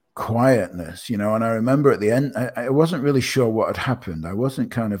quietness, you know. And I remember at the end, I wasn't really sure what had happened. I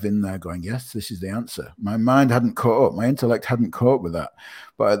wasn't kind of in there going, yes, this is the answer. My mind hadn't caught up. My intellect hadn't caught up with that.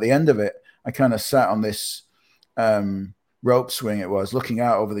 But at the end of it, I kind of sat on this rope swing. It was looking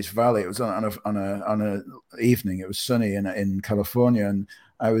out over this valley. It was on a evening. It was sunny in California, and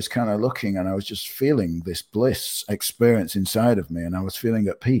I was kind of looking, and I was just feeling this bliss experience inside of me, and I was feeling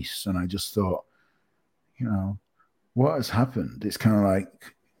at peace. And I just thought, you know, what has happened? It's kind of like,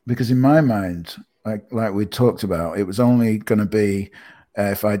 because in my mind, like we talked about, it was only going to be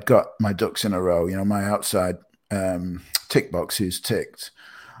if I'd got my ducks in a row, you know, my outside tick boxes ticked.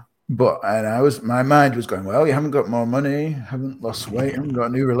 But my mind was going, well, you haven't got more money, haven't lost weight, haven't got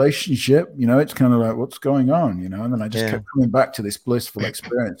a new relationship. You know, it's kind of like, what's going on? You know, and then I just kept coming back to this blissful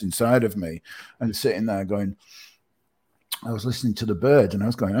experience inside of me, and sitting there going, I was listening to the birds, and I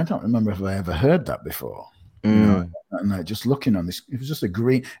was going, I don't remember if I ever heard that before. You know, and like just looking on this, it was just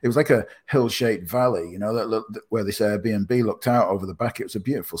it was like a hill-shaped valley, you know, that looked where this Airbnb looked out over the back. It was a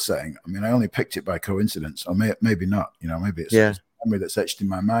beautiful setting. I mean, I only picked it by coincidence, or maybe not, you know, maybe it's a memory that's etched in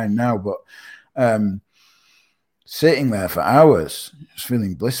my mind now. But sitting there for hours, just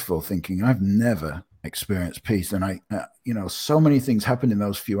feeling blissful, thinking I've never experienced peace. And you know, so many things happened in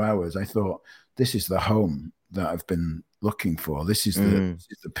those few hours. I thought, this is the home that I've been looking for. This is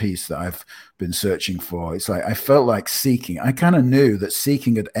the peace that I've been searching for. It's like I felt like seeking. I kind of knew that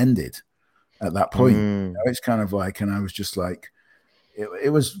seeking had ended at that point. You know, it's kind of like, and I was just like,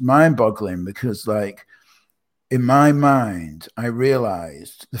 it was mind-boggling, because like in my mind,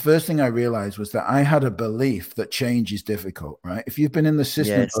 the first thing I realized was that I had a belief that change is difficult, right? If you've been in the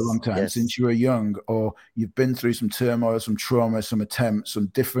system for a long time, since you were young, or you've been through some turmoil, some trauma, some attempts, some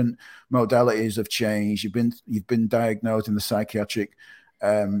different modalities of change, you've been diagnosed in the psychiatric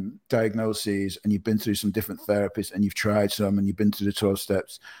diagnoses, and you've been through some different therapies, and you've tried some, and you've been through the 12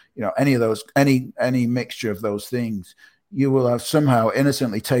 steps, you know, any of those, any mixture of those things, you will have somehow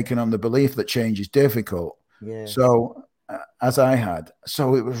innocently taken on the belief that change is difficult. So as I had,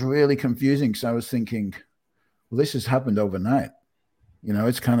 so it was really confusing, because I was thinking, well, this has happened overnight. You know,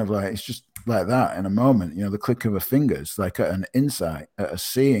 it's kind of like, it's just like that in a moment, you know, the click of a finger. It's like an insight, a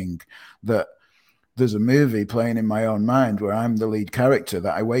seeing that there's a movie playing in my own mind where I'm the lead character,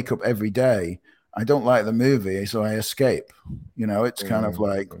 that I wake up every day. I don't like the movie, so I escape. You know, it's kind of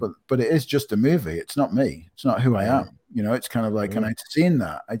like, but it is just a movie. It's not me. It's not who I am. You know, it's kind of like, and I'd seen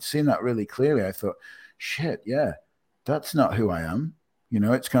that really clearly. I thought, shit, yeah, that's not who I am. You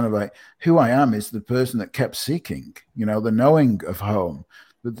know, it's kind of like, who I am is the person that kept seeking, you know, the knowing of home,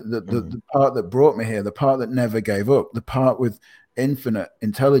 the part that brought me here, the part that never gave up, the part with infinite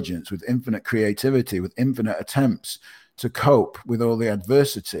intelligence, with infinite creativity, with infinite attempts to cope with all the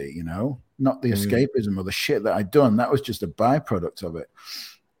adversity, you know, not the escapism or the shit that I'd done. That was just a byproduct of it.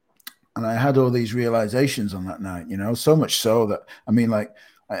 And I had all these realizations on that night, you know, so much so that, I mean, like,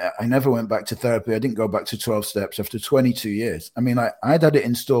 I never went back to therapy. I didn't go back to 12 steps after 22 years. I mean, I'd had it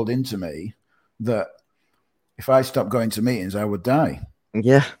installed into me that if I stopped going to meetings, I would die.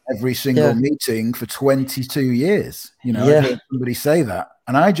 Yeah. Every single meeting for 22 years. You know, I heard somebody say that.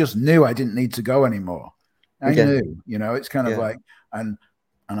 And I just knew I didn't need to go anymore. I knew, you know, it's kind of like, and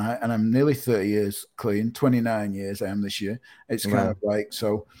I'm nearly 30 years clean, 29 years I am this year. It's kind of like,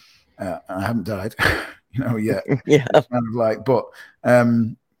 so I haven't died, you know, yet. It's kind of like, but,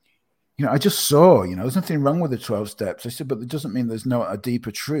 you know, I just saw, you know, there's nothing wrong with the 12 steps. I said, but it doesn't mean there's a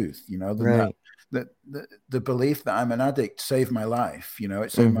deeper truth, you know, than that the belief that I'm an addict saved my life. You know,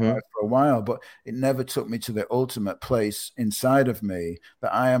 it saved my life for a while, but it never took me to the ultimate place inside of me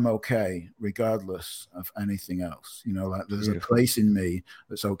that I am okay regardless of anything else. You know, like there's a place in me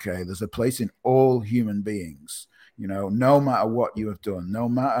that's okay. There's a place in all human beings, you know, no matter what you have done, no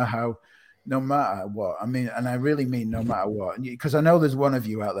matter what. I mean, and I really mean no matter what, because I know there's one of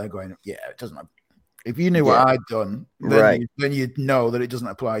you out there going, yeah, it doesn't. If you knew what I'd done, then you'd know that it doesn't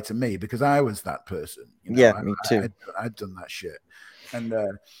apply to me, because I was that person. You know? Me too. I'd done that shit. And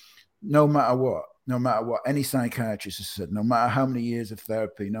no matter what any psychiatrist has said, no matter how many years of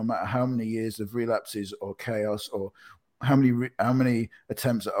therapy, no matter how many years of relapses or chaos, or how many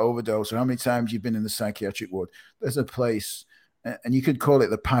attempts at overdose, or how many times you've been in the psychiatric ward, there's a place, and you could call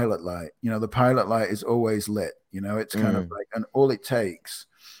it the pilot light. You know, the pilot light is always lit. You know, it's kind of like, and all it takes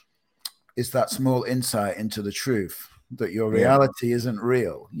is that small insight into the truth that your reality isn't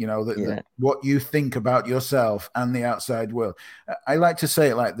real, you know, that what you think about yourself and the outside world. I like to say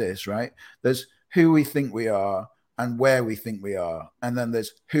it like this, right? There's who we think we are and where we think we are. And then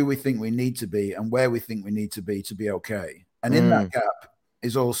there's who we think we need to be and where we think we need to be okay. And in that gap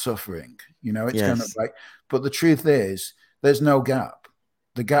is all suffering, you know, it's kind of like, but the truth is there's no gap.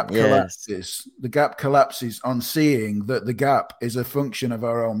 The gap Yes. collapses. The gap collapses on seeing that the gap is a function of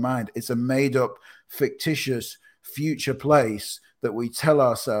our own mind. It's a made up, fictitious future place that we tell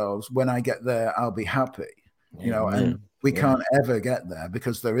ourselves, when I get there, I'll be happy. And Amen. we Yeah. can't ever get there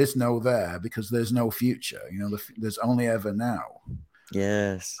because there is no there, because there's no future. There's only ever now.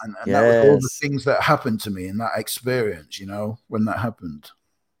 Yes. And that was all the Yes. things that happened to me in that experience, when that happened.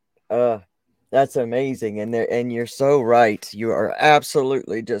 Uh, that's amazing. And you're so right. You are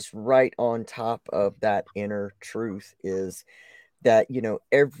absolutely just right on top of that inner truth, is that,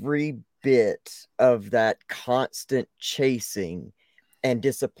 every bit of that constant chasing and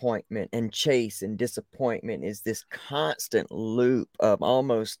disappointment and chase and disappointment is this constant loop of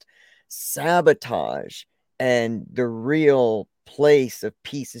almost sabotage. And the real place of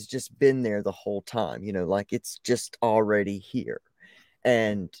peace has just been there the whole time, like it's just already here.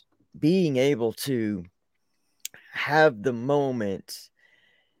 And being able to have the moment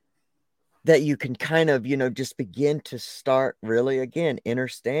that you can kind of, just begin to start really again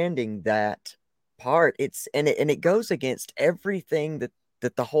understanding that part. It goes against everything that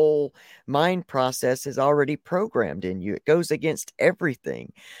the whole mind process is already programmed in you. It goes against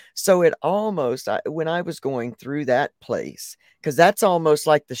everything. So it almost, when I was going through that place, because that's almost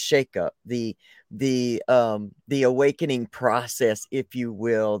like the shakeup, the awakening process, if you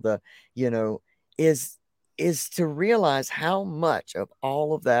will, you know is to realize how much of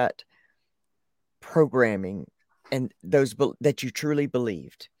all of that programming and those that you truly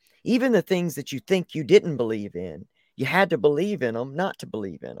believed, even the things that you think you didn't believe in, you had to believe in them not to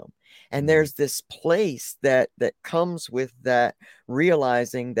believe in them. And there's this place that comes with that,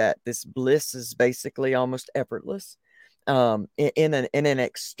 realizing that this bliss is basically almost effortless, in an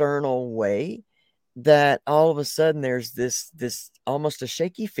external way, that all of a sudden there's this almost a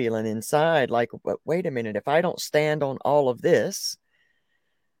shaky feeling inside, like, wait a minute, if I don't stand on all of this,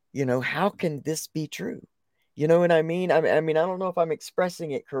 how can this be true? You know what I mean? I mean, I don't know if I'm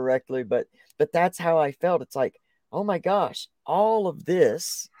expressing it correctly, but that's how I felt. It's like, oh my gosh, all of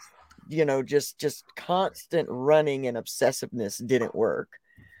this, just constant running and obsessiveness didn't work.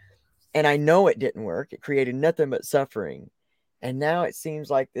 And I know it didn't work. It created nothing but suffering. And now it seems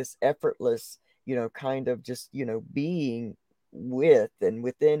like this effortless, kind of just, being with and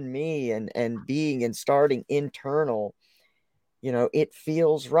within me, and being and starting internal, it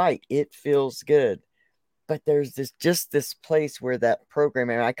feels right. It feels good. But there's this place where that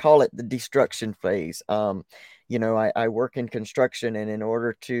programming, I call it the destruction phase. I work in construction, and in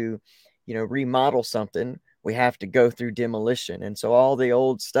order to, remodel something, we have to go through demolition. And so all the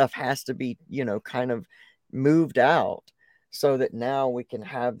old stuff has to be, kind of moved out, so that now we can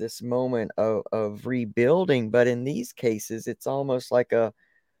have this moment of rebuilding. But in these cases, it's almost like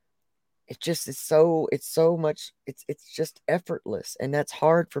it's so much, it's just effortless, and that's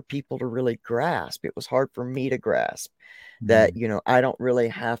hard for people to really grasp. It was hard for me to grasp that, I don't really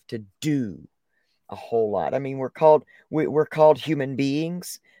have to do a whole lot. I mean, we're called human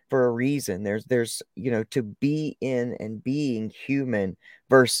beings for a reason. There's to be in and being human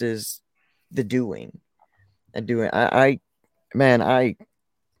versus the doing and doing. Man, I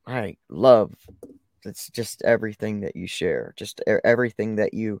love, it's just everything that you share, just everything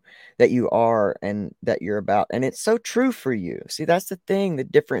that you are and that you're about, and it's so true for you. See, that's the thing, the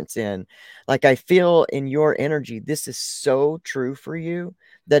difference in, like, I feel in your energy, this is so true for you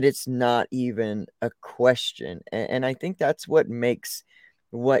that it's not even a question. And I think that's what makes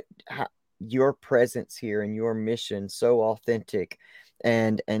your presence here and your mission so authentic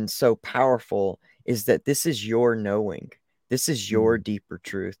and so powerful, is that this is your knowing. This is your deeper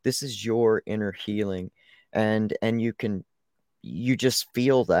truth. This is your inner healing. And you just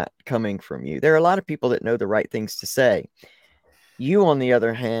feel that coming from you. There are a lot of people that know the right things to say. You, on the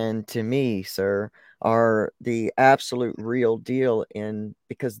other hand, to me, sir, are the absolute real deal, in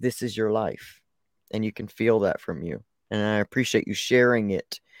because this is your life, and you can feel that from you. And I appreciate you sharing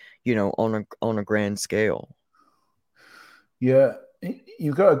it, on a grand scale. Yeah,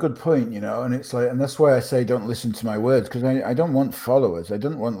 you got a good point, and it's like, and that's why I say don't listen to my words, because I don't want followers. I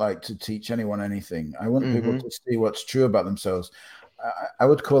don't want like to teach anyone anything. I want people Mm-hmm. to see what's true about themselves. I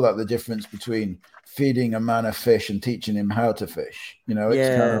would call that the difference between feeding a man a fish and teaching him how to fish. It's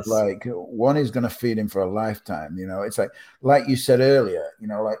kind of Yes. like one is going to feed him for a lifetime. It's like you said earlier,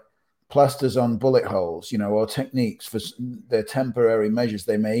 like plasters on bullet holes, or techniques for their temporary measures.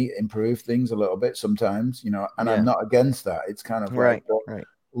 They may improve things a little bit sometimes, and I'm Yeah. not against that. It's kind of like Right. Right.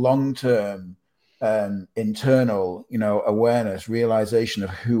 long term internal, awareness, realization of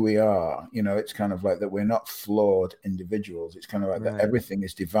who we are. It's kind of like that we're not flawed individuals. It's kind of like that Right. everything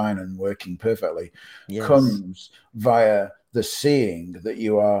is divine and working perfectly, Yes. comes via the seeing that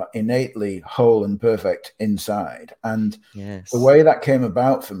you are innately whole and perfect inside. And the way that came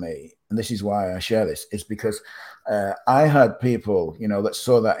about for me, and this is why I share this, is because I had people, you know, that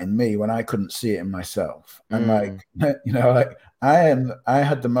saw that in me when I couldn't see it in myself. And like, you know, like I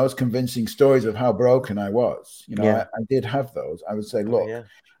had the most convincing stories of how broken I was. You know, I did have those. I would say, look,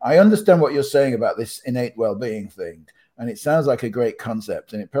 I understand what you're saying about this innate well-being thing. And it sounds like a great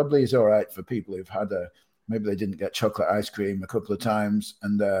concept. And it probably is all right for people who've had maybe they didn't get chocolate ice cream a couple of times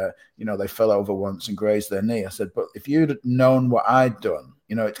and, you know, they fell over once and grazed their knee. I said, but if you'd known what I'd done,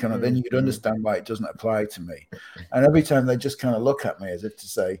 you know, it's kind of, then you'd understand why it doesn't apply to me. And every time they just kind of look at me as if to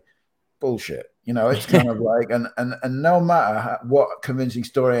say, bullshit, you know, it's kind of like, and no matter what convincing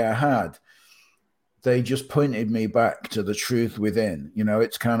story I had, they just pointed me back to the truth within. You know,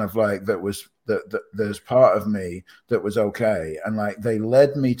 it's kind of like that there's part of me that was okay. And like, they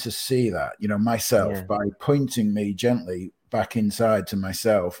led me to see that, you know, myself by pointing me gently back inside to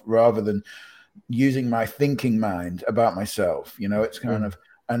myself rather than using my thinking mind about myself. You know, it's kind of,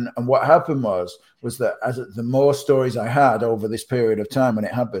 and what happened was that as the more stories I had over this period of time when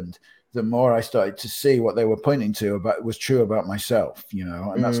it happened, the more I started to see what they were pointing to about was true about myself, you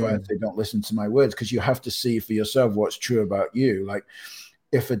know, and that's why I say don't listen to my words, because you have to see for yourself what's true about you. Like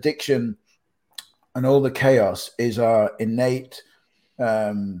if addiction and all the chaos is our innate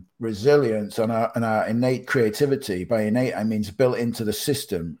resilience and our innate creativity. By innate, I mean built into the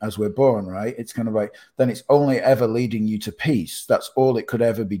system as we're born, right? It's kind of like, then it's only ever leading you to peace. That's all it could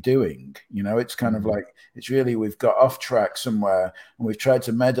ever be doing. You know, it's kind of like, it's really, we've got off track somewhere and we've tried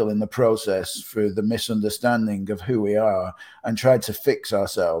to meddle in the process through the misunderstanding of who we are and tried to fix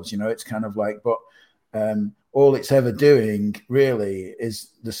ourselves. You know, it's kind of like, but all it's ever doing really is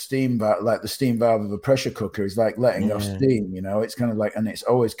the steam valve, like the steam valve of a pressure cooker is like letting off steam, you know, it's kind of like, and it's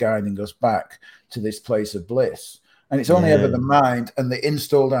always guiding us back to this place of bliss. And it's only ever the mind and the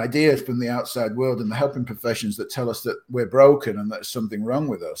installed ideas from the outside world and the helping professions that tell us that we're broken and that there's something wrong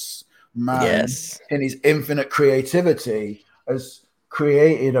with us. Man, in his infinite creativity, has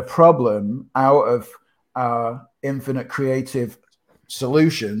created a problem out of our infinite creative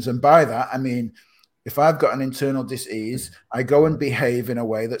solutions. And by that, I mean, if I've got an internal dis-ease, I go and behave in a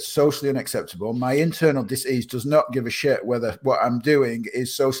way that's socially unacceptable. My internal dis-ease does not give a shit whether what I'm doing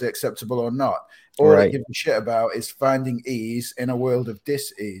is socially acceptable or not. All it gives a shit about is finding ease in a world of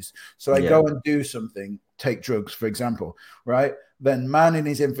dis-ease. So I go and do something, take drugs, for example, right? Then man in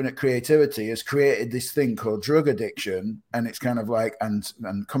his infinite creativity has created this thing called drug addiction. And it's kind of like, and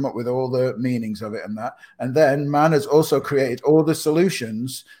come up with all the meanings of it and that. And then man has also created all the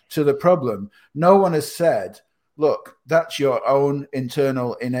solutions to the problem. No one has said, look, that's your own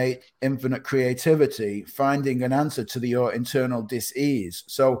internal, innate, infinite creativity, finding an answer to your internal dis-ease.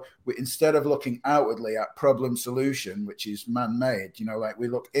 So instead of looking outwardly at problem solution, which is man-made, you know, like we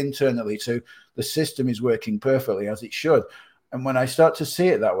look internally to the system is working perfectly as it should. And when I start to see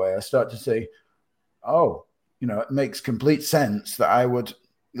it that way, I start to say, oh, you know, it makes complete sense that I would,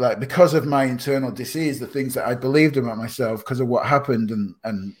 like, because of my internal disease, the things that I believed about myself because of what happened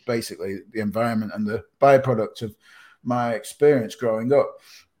and basically the environment and the byproduct of my experience growing up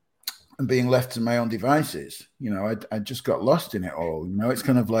and being left to my own devices, you know, I just got lost in it all. You know, it's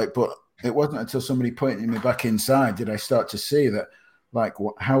kind of like, but it wasn't until somebody pointed me back inside did I start to see that, like,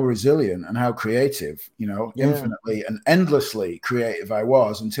 how resilient and how creative, you know, infinitely and endlessly creative I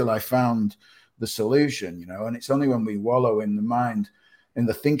was until I found the solution, you know. And it's only when we wallow in the mind, in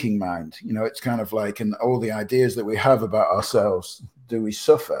the thinking mind, you know, it's kind of like, and all the ideas that we have about ourselves, do we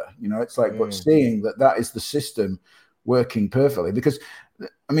suffer? You know, it's like, but seeing that that is the system working perfectly. Because,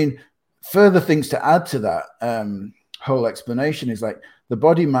 I mean, further things to add to that whole explanation is like, the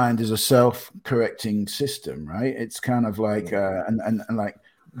body mind is a self-correcting system, right? It's kind of like, and like,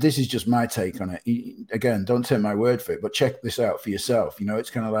 this is just my take on it. Again, don't take my word for it, but check this out for yourself. You know, it's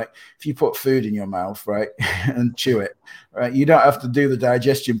kind of like if you put food in your mouth, right, and chew it, right, you don't have to do the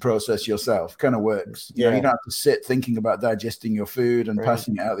digestion process yourself. Kind of works. You know, you don't have to sit thinking about digesting your food and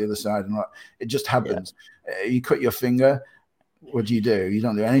passing it out the other side. And it just happens. You cut your finger. What do? You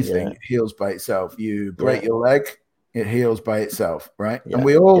don't do anything. It heals by itself. You break your leg. It heals by itself, right? And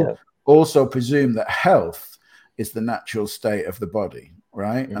we all also presume that health is the natural state of the body,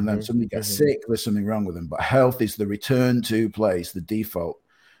 right? And then somebody gets sick, there's something wrong with them. But health is the return to place, the default,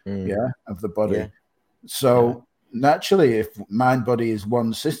 of the body. So naturally, if mind body is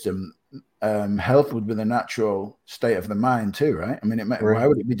one system, health would be the natural state of the mind too, right? I mean, why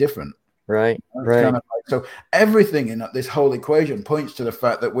would it be different? Right. Kind of like, so everything in this whole equation points to the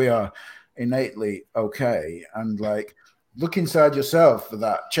fact that we are innately okay. And like, look inside yourself for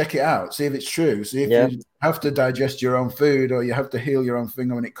that. Check it out. See if it's true. See if Yeah. you have to digest your own food, or you have to heal your own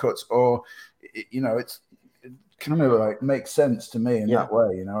finger when it cuts, or it's it kind of like makes sense to me in Yeah. that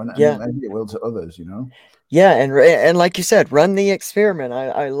way, and Yeah. maybe it will to others. Yeah, and like you said, run the experiment.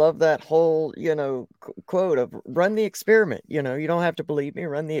 I love that whole, quote of run the experiment. You don't have to believe me,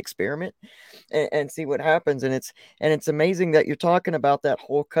 run the experiment and see what happens. And it's amazing that you're talking about that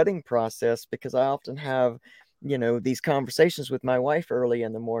whole cutting process, because I often have, these conversations with my wife early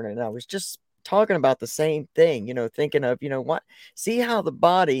in the morning. And I was just talking about the same thing, thinking of, what, see how the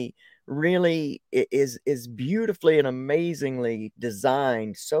body really is beautifully and amazingly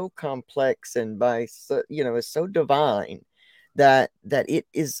designed, so complex, and by so, is so divine that it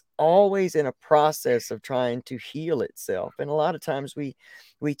is always in a process of trying to heal itself. And a lot of times we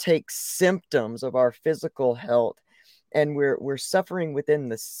take symptoms of our physical health, and we're suffering within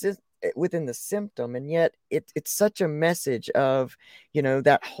the symptom, and yet it's such a message of,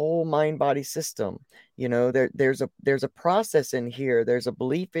 that whole mind body system. There's a process in here, there's a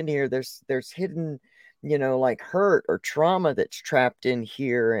belief in here, there's hidden, like hurt or trauma that's trapped in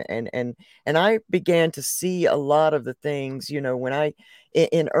here. And I began to see a lot of the things, when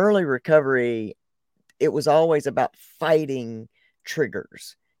in early recovery, it was always about fighting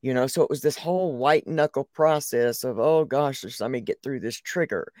triggers. So it was this whole white knuckle process of, oh gosh, just let me get through this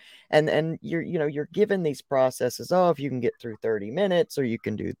trigger. And you're given these processes, oh, if you can get through 30 minutes, or you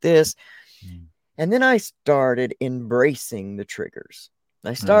can do this. And then I started embracing the triggers. I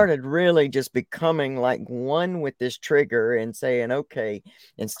Yeah. started really just becoming like one with this trigger and saying, okay,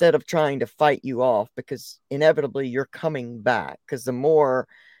 instead of trying to fight you off, because inevitably you're coming back. Because the more,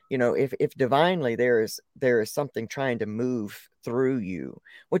 if divinely there is something trying to move through you,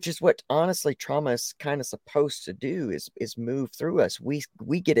 which is what honestly trauma is kind of supposed to do, is move through us. We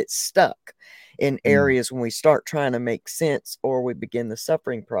get it stuck in Mm. areas when we start trying to make sense, or we begin the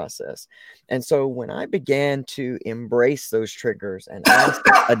suffering process. And so when I began to embrace those triggers and ask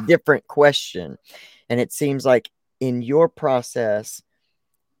a different question, and it seems like in your process,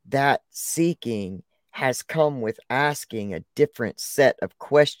 that seeking has come with asking a different set of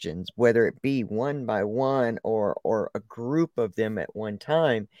questions, whether it be one by one or a group of them at one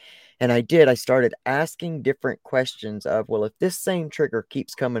time. And I started asking different questions of, well, if this same trigger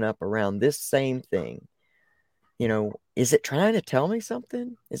keeps coming up around this same thing, is it trying to tell me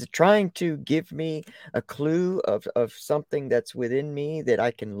something? Is it trying to give me a clue of something that's within me that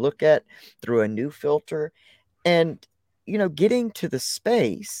I can look at through a new filter? And, getting to the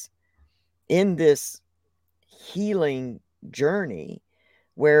space in this healing journey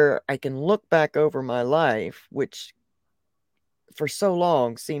where I can look back over my life, which for so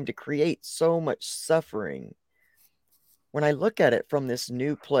long seemed to create so much suffering. When I look at it from this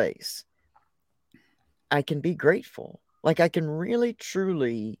new place, I can be grateful. Like I can really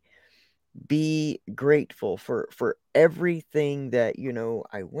truly be grateful for everything that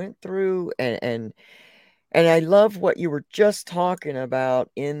I went through. And I love what you were just talking about,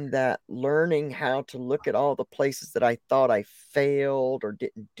 in that learning how to look at all the places that I thought I failed or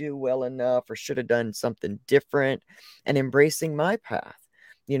didn't do well enough or should have done something different, and embracing my path.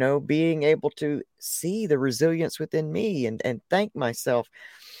 Being able to see the resilience within me, and thank myself.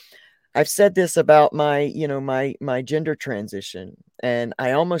 I've said this about my gender transition, and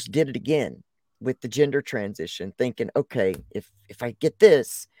I almost did it again with the gender transition, thinking, okay, if I get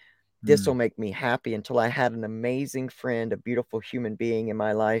this will Mm. make me happy, until I had an amazing friend, a beautiful human being in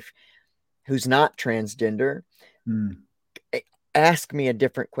my life who's not transgender, Mm. ask me a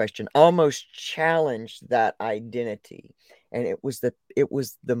different question, almost challenged that identity. And it was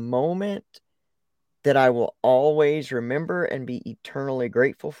the moment that I will always remember and be eternally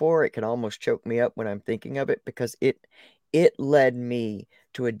grateful for. It can almost choke me up when I'm thinking of it, because it led me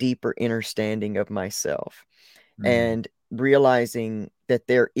to a deeper understanding of myself, Mm. and realizing that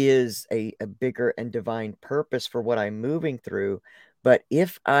there is a bigger and divine purpose for what I'm moving through. But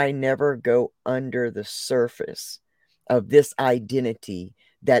if I never go under the surface of this identity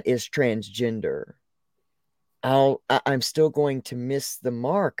that is transgender, I'm still going to miss the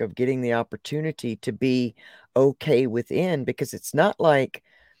mark of getting the opportunity to be okay within, because it's not like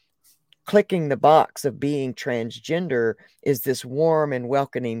clicking the box of being transgender is this warm and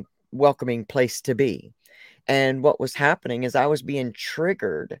welcoming place to be. And what was happening is I was being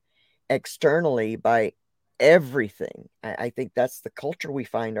triggered externally by everything. I think that's the culture we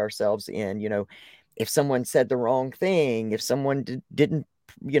find ourselves in. If someone said the wrong thing, if someone didn't,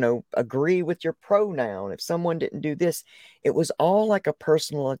 agree with your pronoun, if someone didn't do this, it was all like a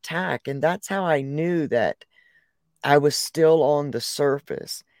personal attack. And that's how I knew that I was still on the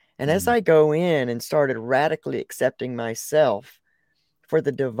surface. And as I go in and started radically accepting myself for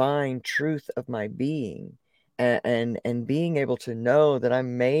the divine truth of my being, and being able to know that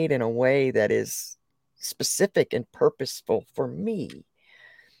I'm made in a way that is specific and purposeful for me,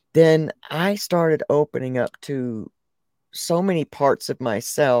 then I started opening up to so many parts of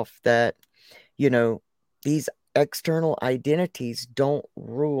myself that, these external identities don't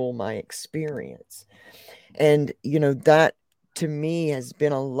rule my experience. And, that to me has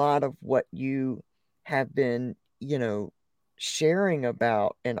been a lot of what you have been, sharing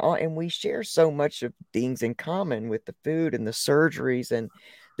about. And we share so much of things in common with the food and the surgeries and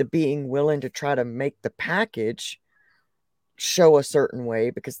the being willing to try to make the package show a certain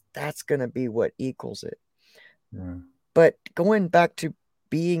way because that's going to be what equals it. Yeah. But going back to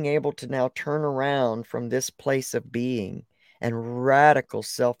being able to now turn around from this place of being and radical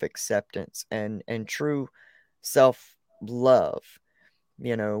self-acceptance and true self-love,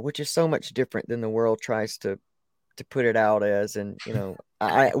 which is so much different than the world tries to put it out as. And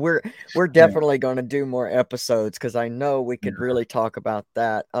we're definitely going to do more episodes because I know we could really talk about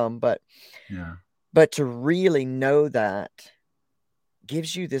that. But to really know that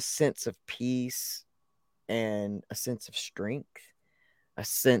gives you this sense of peace and a sense of strength, a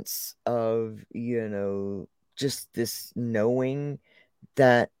sense of, just this knowing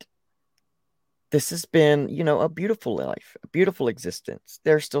that this has been, a beautiful life, a beautiful existence.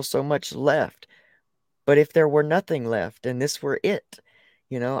 There's still so much left. But if there were nothing left and this were it,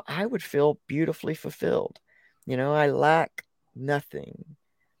 I would feel beautifully fulfilled. I lack nothing.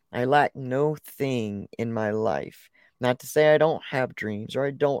 I lack no thing in my life. Not to say I don't have dreams or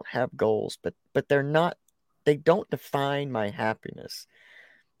I don't have goals, but they don't define my happiness.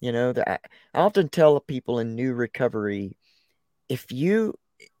 I often tell people in new recovery, if you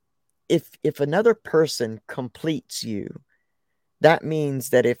if another person completes you, that means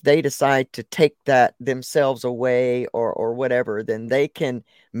that if they decide to take that themselves away or whatever, then they can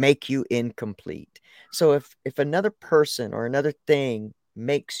make you incomplete. So if another person or another thing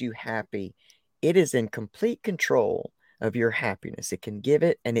makes you happy, it is in complete control of your happiness. It can give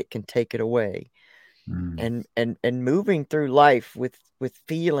it and it can take it away. And moving through life with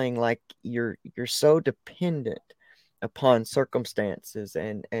feeling like you're so dependent upon circumstances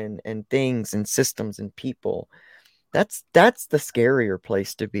and things and systems and people, that's the scarier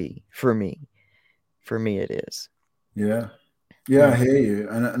place to be for me. For me, it is. Yeah. I hear you.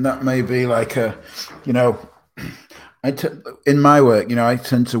 And that may be like in my work, I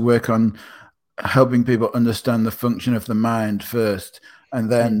tend to work on helping people understand the function of the mind first,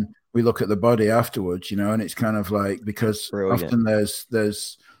 and then we look at the body afterwards, and it's kind of like, because Brilliant. often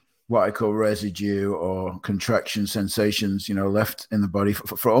there's what I call residue or contraction sensations, left in the body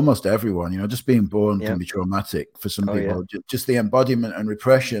for almost everyone. Just being born can be traumatic for some people. Just the embodiment and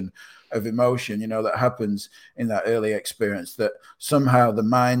repression of emotion, that happens in that early experience, that somehow the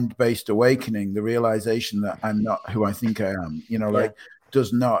mind-based awakening, the realization that I'm not who I think I am,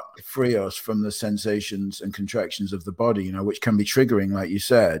 does not free us from the sensations and contractions of the body, which can be triggering, like you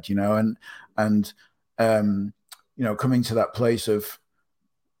said, and coming to that place of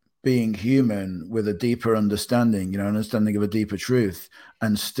being human with a deeper understanding, understanding of a deeper truth,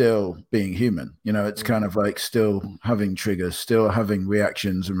 and still being human. It's kind of like still having triggers, still having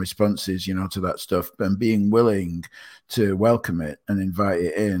reactions and responses, to that stuff, and being willing to welcome it and invite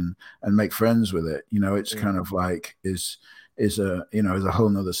it in and make friends with it. It's kind of like is a whole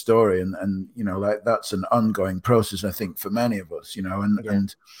nother story. And like that's an ongoing process, I think, for many of us,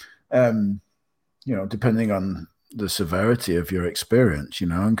 and depending on the severity of your experience,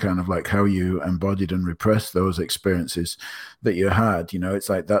 and kind of like how you embodied and repressed those experiences that you had, it's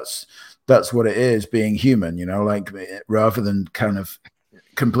like that's what it is, being human, like rather than kind of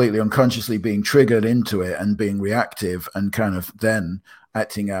completely unconsciously being triggered into it and being reactive and kind of then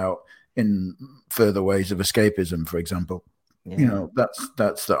acting out in further ways of escapism, for example.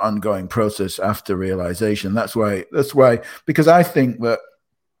 That's the ongoing process after realization. That's why because I think that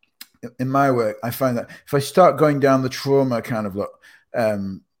in my work, I find that if I start going down the trauma kind of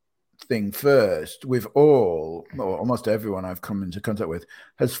thing first, we've all, or almost everyone I've come into contact with,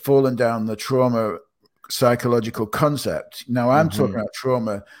 has fallen down the trauma psychological concept. Now I'm talking about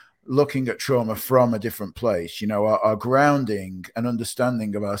trauma, looking at trauma from a different place. Our grounding and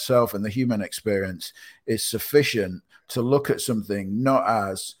understanding of ourselves and the human experience is sufficient to look at something not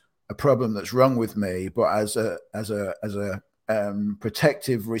as a problem that's wrong with me, but as a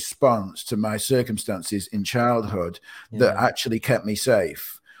protective response to my circumstances in childhood that actually kept me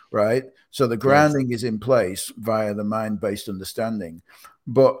safe, right? So the grounding is in place via the mind-based understanding.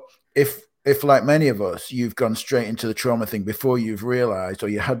 But if if, like many of us, you've gone straight into the trauma thing before you've realized, or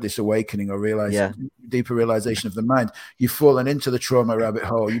you had this awakening or Yeah. deeper realization of the mind, you've fallen into the trauma rabbit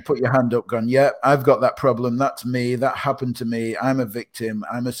hole. You put your hand up, gone, yeah, I've got that problem. That's me. That happened to me. I'm a victim.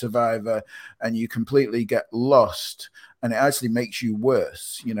 I'm a survivor. And you completely get lost. And it actually makes you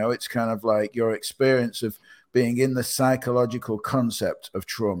worse. You know, it's kind of like your experience of being in the psychological concept of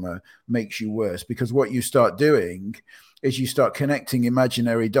trauma makes you worse, because what you start doing is you start connecting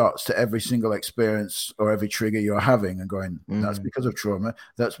imaginary dots to every single experience or every trigger you're having and going, that's because of trauma.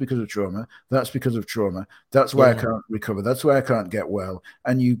 That's because of trauma. That's because of trauma. That's why I can't recover. That's why I can't get well.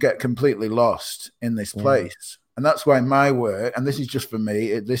 And you get completely lost in this place. And that's why my work, and this is just for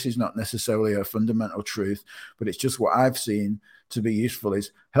me, this is not necessarily a fundamental truth, but it's just what I've seen to be useful,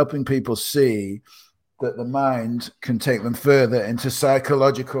 is helping people see that the mind can take them further into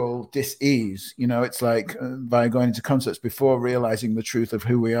psychological dis-ease. You know, it's like by going into concepts before realizing the truth of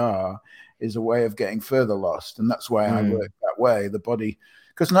who we are is a way of getting further lost. And that's why I work that way. The body,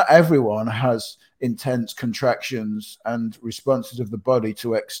 because not everyone has intense contractions and responses of the body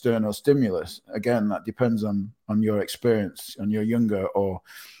to external stimulus. Again, that depends on your experience, on your younger, or,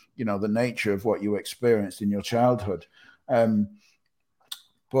 you know, the nature of what you experienced in your childhood.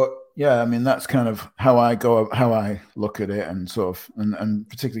 But yeah, I mean, that's kind of how I look at it, and sort of, and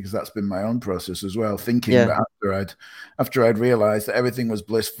particularly because that's been my own process as well. Thinking that after I'd realized that everything was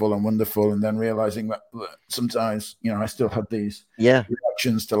blissful and wonderful, and then realizing that sometimes, you know, I still had these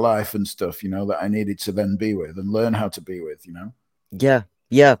reactions to life and stuff, you know, that I needed to then be with and learn how to be with, you know.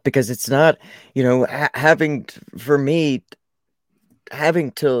 Yeah, because it's not, you know, having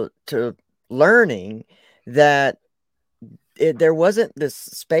to learning that there wasn't this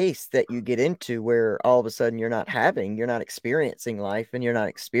space that you get into where all of a sudden you're not experiencing life, and you're not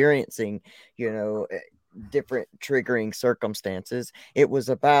experiencing, you know, different triggering circumstances. It was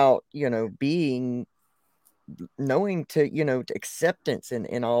about, you know, knowing to, you know, to acceptance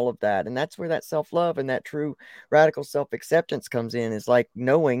in all of that. And that's where that self-love and that true radical self-acceptance comes in, is like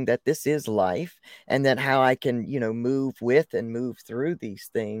knowing that this is life, and that how I can, you know, move with and move through these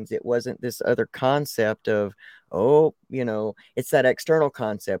things. It wasn't this other concept of, oh, you know, it's that external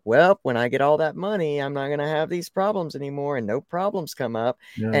concept. Well, when I get all that money, I'm not going to have these problems anymore, and no problems come up.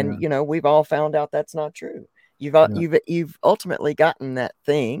 And you know, we've all found out that's not true. You've ultimately gotten that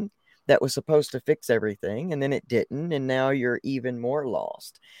thing that was supposed to fix everything, and then it didn't, and now you're even more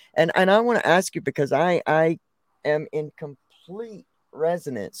lost. And I want to ask you, because I am in complete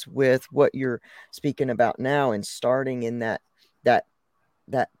resonance with what you're speaking about now, and starting in that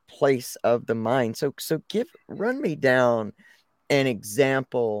place of the mind. So run me down an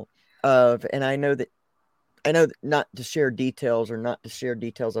example of, and I know that not to share details, or not to share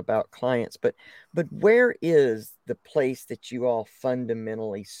details about clients, but where is the place that you all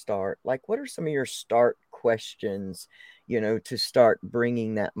fundamentally start? Like, what are some of your start questions, you know, to start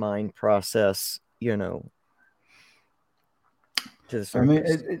bringing that mind process, you know, to the surface? I mean,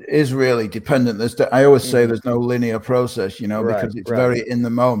 it is really dependent. I always say there's no linear process, you know, because it's very in the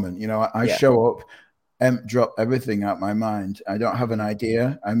moment. You know, I show up, drop everything out my mind. I don't have an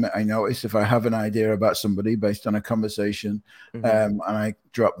idea. I notice if I have an idea about somebody based on a conversation, and I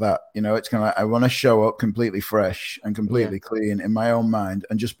drop that. You know, it's kind of like I want to show up completely fresh and completely clean in my own mind,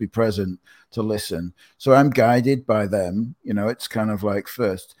 and just be present to listen. So I'm guided by them. You know, it's kind of like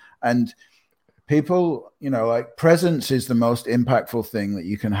first. And people, you know, like, presence is the most impactful thing that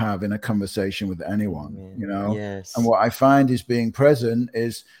you can have in a conversation with anyone, you know. And what I find is being present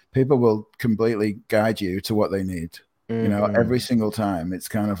is people will completely guide you to what they need, you know, every single time. It's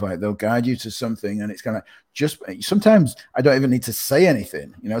kind of like they'll guide you to something, and it's kind of just, sometimes I don't even need to say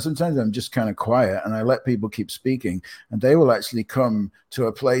anything, you know. Sometimes I'm just kind of quiet and I let people keep speaking, and they will actually come to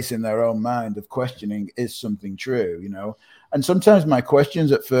a place in their own mind of questioning, is something true, you know. And sometimes my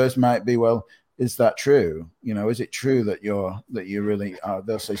questions at first might be, well, is that true? You know, is it true that you really are?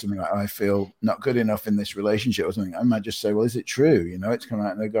 They'll say something like, I feel not good enough in this relationship or something. I might just say, well, is it true? You know, it's come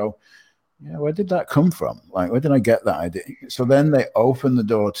out, and they go, yeah, where did that come from? Like, where did I get that idea? So then they open the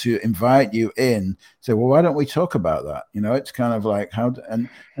door to invite you in, say, well, why don't we talk about that? You know, it's kind of like and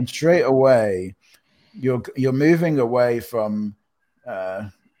straight away you're moving away from,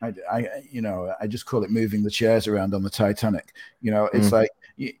 you know, I just call it moving the chairs around on the Titanic. You know, it's like,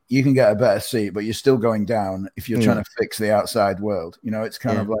 you can get a better seat, but you're still going down if you're trying to fix the outside world. You know, it's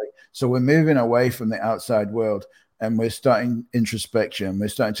kind of like, so we're moving away from the outside world, and we're starting introspection. We're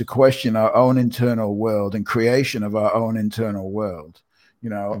starting to question our own internal world and creation of our own internal world, you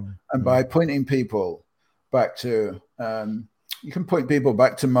know. And by pointing people back to, you can point people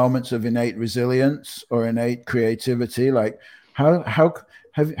back to moments of innate resilience or innate creativity. Like,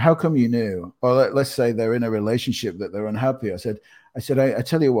 How come you knew? Or let's say they're in a relationship that they're unhappy. I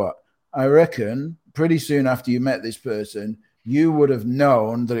tell you what, I reckon pretty soon after you met this person, you would have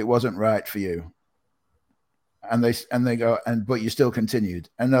known that it wasn't right for you. And they go, and but you still continued.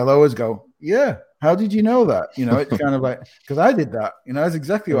 And they'll always go, yeah, how did you know that? It's kind of like, because I did that. That's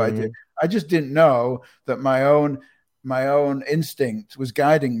exactly what I did. I just didn't know that my own instinct was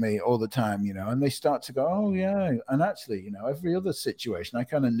guiding me all the time, and they start to go, oh yeah. And actually, every other situation, I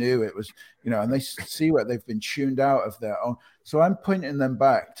kind of knew it was, and they see where they've been tuned out of their own. So I'm pointing them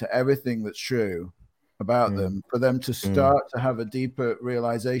back to everything that's true about them, for them to start to have a deeper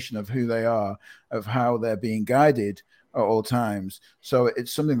realization of who they are, of how they're being guided at all times. So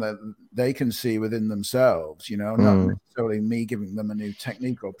it's something that they can see within themselves, not necessarily me giving them a new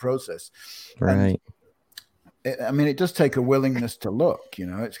technique or process. Right. And it does take a willingness to look,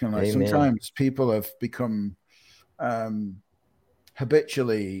 it's kind of like, Amen. sometimes people have become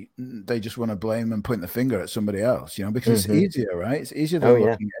habitually, they just want to blame and point the finger at somebody else, because it's easier, right? It's easier than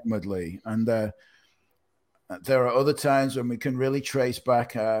looking inwardly. And there are other times when we can really trace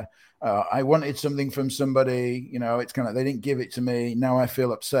back. I wanted something from somebody, it's kind of, they didn't give it to me. Now I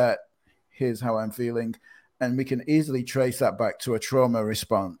feel upset. Here's how I'm feeling. And we can easily trace that back to a trauma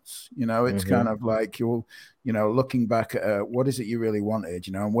response. It's kind of like looking back at what is it you really wanted,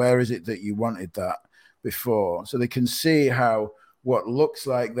 and where is it that you wanted that before? So they can see how what looks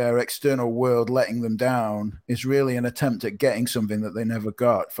like their external world letting them down is really an attempt at getting something that they never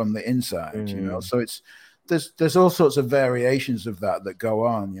got from the inside, So there's all sorts of variations of that go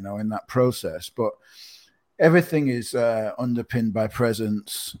on, in that process. But everything is underpinned by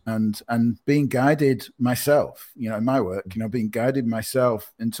presence and being guided myself, in my work, being guided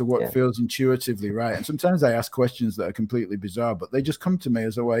myself into what feels intuitively right. And sometimes I ask questions that are completely bizarre, but they just come to me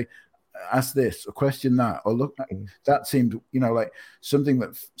as a way, ask this or question that, or look, that seemed, like something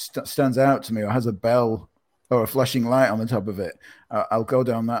that stands out to me, or has a bell or a flashing light on the top of it. I'll go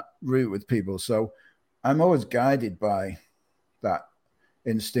down that route with people. So I'm always guided by that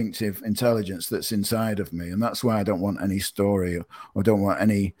instinctive intelligence that's inside of me, and that's why I don't want any story, or don't want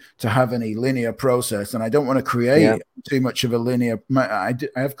to have any linear process, and I don't want to create too much of a linear. I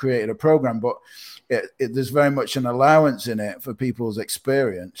have created a program, but there's very much an allowance in it for people's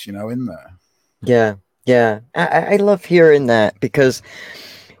experience, in there. I love hearing that, because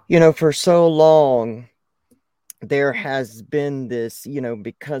for so long there has been this,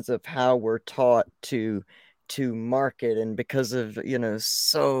 because of how we're taught to market, and because of,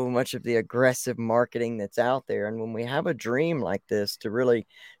 so much of the aggressive marketing that's out there. And when we have a dream like this, to really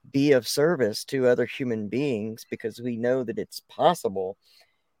be of service to other human beings, because we know that it's possible,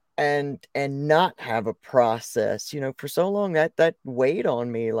 and not have a process, for so long, that weighed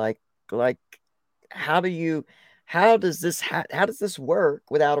on me, like how does this work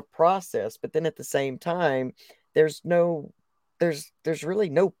without a process? But then at the same time, there's really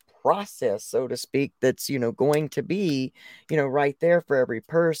no process, so to speak, that's going to be right there for every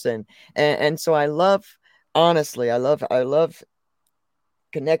person. And so honestly, I love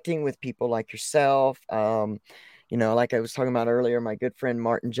connecting with people like yourself. Like I was talking about earlier, my good friend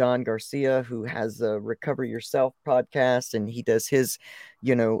Martin John Garcia, who has a Recover Yourself podcast, and he does his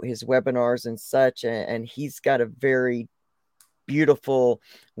webinars and such, and he's got a very beautiful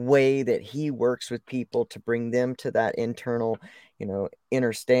way that he works with people to bring them to that internal,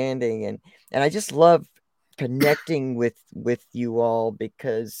 understanding. And I just love connecting with you all,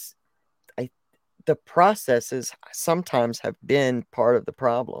 because the processes sometimes have been part of the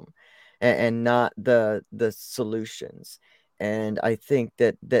problem, and not the solutions. And I think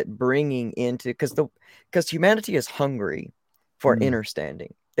that bringing into, because humanity is hungry for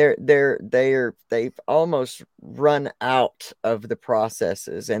understanding. They've almost run out of the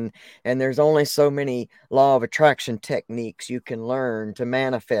processes, and there's only so many law of attraction techniques you can learn to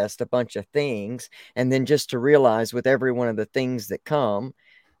manifest a bunch of things, and then just to realize with every one of the things that come,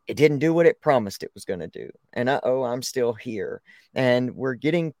 it didn't do what it promised it was going to do. And I'm still here. And we're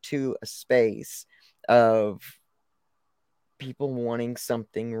getting to a space of people wanting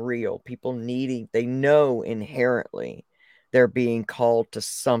something real, people needing, they know inherently they're being called to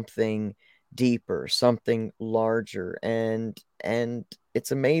something deeper, something larger. And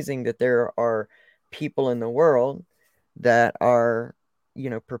it's amazing that there are people in the world that are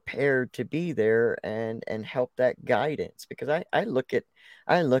prepared to be there and help that guidance. Because I look at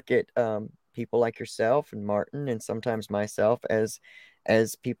people like yourself and Martin, and sometimes myself, as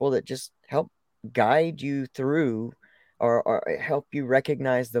people that just help guide you through or help you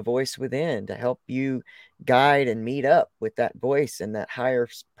recognize the voice within, to help you guide and meet up with that voice and that higher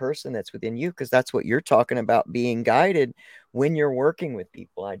person that's within you, because that's what you're talking about, being guided when you're working with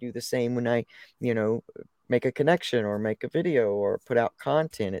people. I do the same when I, make a connection or make a video or put out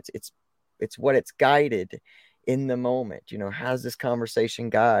content. It's what it's guided in the moment. How's this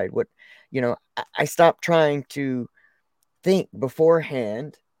conversation guide? I stopped trying to think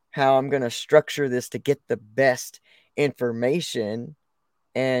beforehand how I'm going to structure this to get the best information,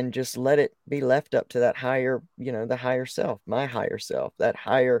 and just let it be left up to that higher, the higher self, my higher self, that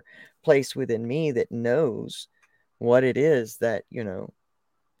higher place within me that knows what it is that,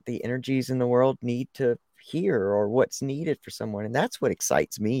 the energies in the world need to hear, or what's needed for someone. And that's what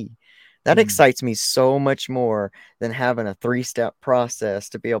excites me. That excites me so much more than having a 3-step process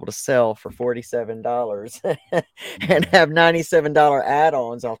to be able to sell for $47 and have $97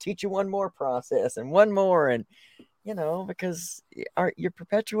 add-ons. I'll teach you one more process and one more. And, because you're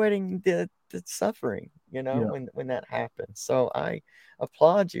perpetuating the suffering, when that happens. So I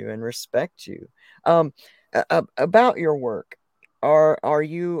applaud you and respect you. About your work, are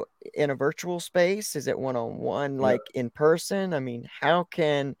you in a virtual space? Is it one-on-one, like in person? I mean, how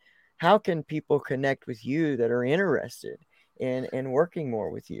can people connect with you that are interested in working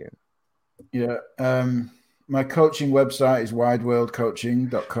more with you? Yeah. My coaching website is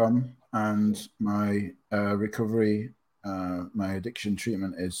wideworldcoaching.com, and my recovery, my addiction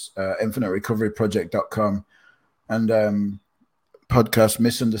treatment is infiniterecoveryproject.com, and podcast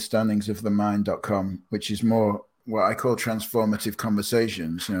misunderstandingsofthemind.com, which is more what I call transformative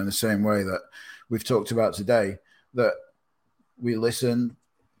conversations, in the same way that we've talked about today, that we listen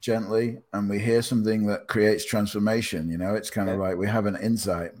gently and we hear something that creates transformation. It's kind of like we have an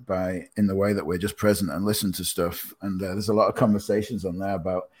insight in the way that we're just present and listen to stuff. And there's a lot of conversations on there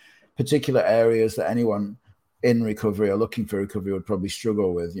about particular areas that anyone in recovery or looking for recovery would probably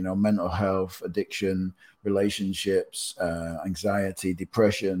struggle with, mental health, addiction, relationships, anxiety,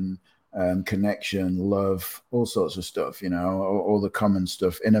 depression, connection, love, all sorts of stuff, all the common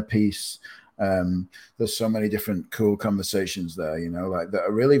stuff, inner peace. There's so many different cool conversations there, like that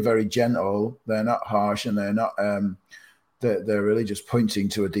are really very gentle. They're not harsh, and they're not, they're really just pointing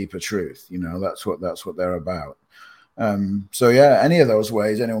to a deeper truth. That's what they're about. So yeah, any of those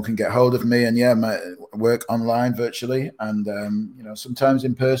ways, anyone can get hold of me, and my work online virtually, and sometimes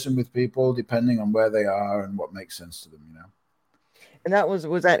in person with people, depending on where they are and what makes sense to them. And that was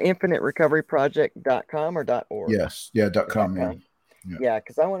that infiniterecoveryproject.com or .org? Yes. Yeah. .com. Yeah. Yeah.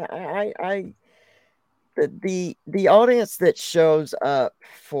 Cause I want to, the audience that shows up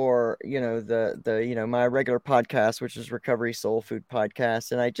for, my regular podcast, which is Recovery Soul Food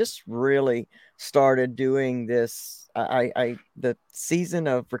Podcast. And I just really started doing this. The season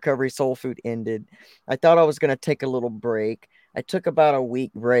of Recovery Soul Food ended. I thought I was going to take a little break. I took about a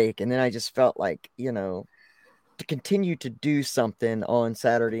week break, and then I just felt like, to continue to do something on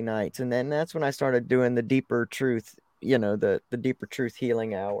Saturday nights. And then that's when I started doing the Deeper Truth, the Deeper Truth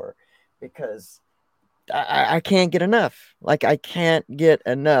Healing Hour, because I can't get enough. Like, I can't get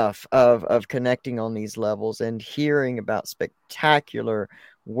enough of connecting on these levels and hearing about spectacular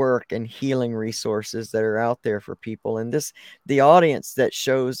work and healing resources that are out there for people. And the audience that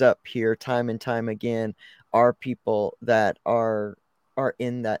shows up here time and time again are people that are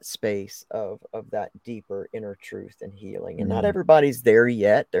in that space of that deeper inner truth and healing. And not everybody's there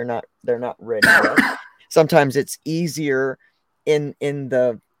yet. They're not ready yet. Sometimes it's easier in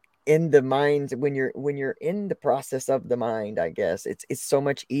the mind when you're in the process of the mind. I guess it's so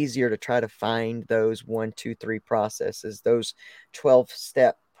much easier to try to find those 1, 2, 3 processes, those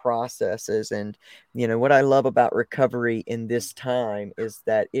 12-step processes. And what I love about recovery in this time is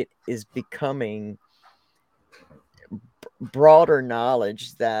that it is becoming broader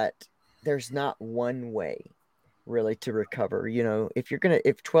knowledge that there's not one way really to recover.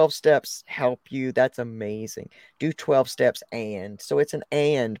 If 12 steps help you, that's amazing. Do 12 steps. And so it's an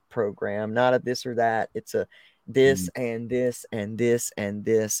and program, not a this or that. It's a this and this and this and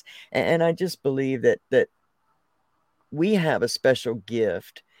this. And I just believe that we have a special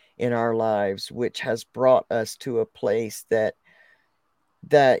gift in our lives, which has brought us to a place that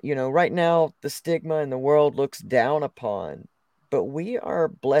right now the stigma in the world looks down upon. But we are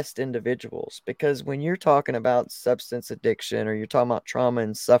blessed individuals, because when you're talking about substance addiction, or you're talking about trauma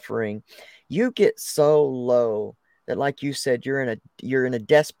and suffering, you get so low that, like you said, you're in a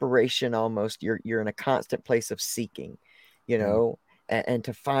desperation almost. You're in a constant place of seeking, and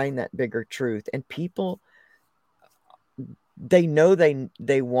to find that bigger truth. And people, they know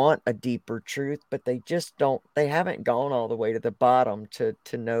they want a deeper truth, but they just don't. They haven't gone all the way to the bottom to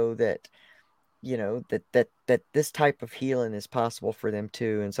know that you know, that this type of healing is possible for them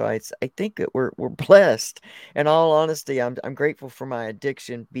too. And so I think that we're blessed. In all honesty, I'm grateful for my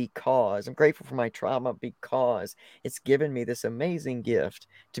addiction because I'm grateful for my trauma because it's given me this amazing gift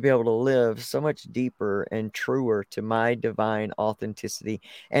to be able to live so much deeper and truer to my divine authenticity.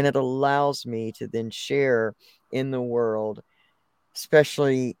 And it allows me to then share in the world,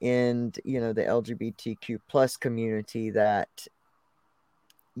 especially in, you know, the LGBTQ plus community, that,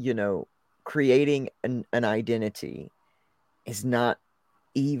 you know, creating an identity is not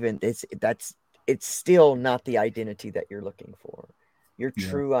even, it's still not the identity that you're looking for. Your Yeah.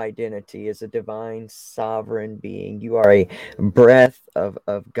 true identity is a divine sovereign being. You are a breath of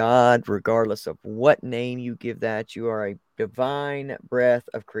God, regardless of what name you give that. You are a divine breath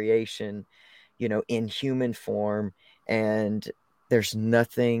of creation, you know, in human form. And there's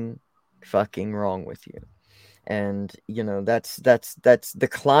nothing fucking wrong with you. And, you know, that's the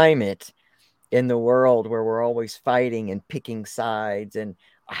climate in the world where we're always fighting and picking sides and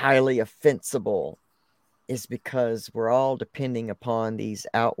highly offensible, is because we're all depending upon these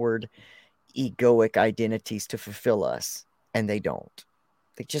outward egoic identities to fulfill us, and they don't.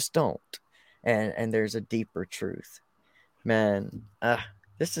 They just don't. And there's a deeper truth. Man,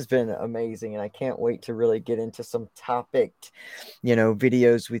 this has been amazing, and I can't wait to really get into some topic, you know,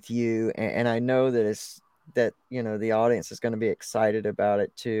 videos with you. And I know that you know, the audience is going to be excited about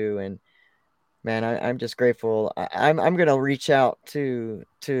it too. And man, I'm just grateful. I'm gonna reach out to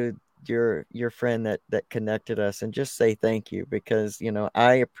your friend that connected us and just say thank you, because, you know,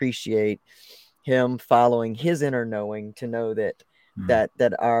 I appreciate him following his inner knowing to know that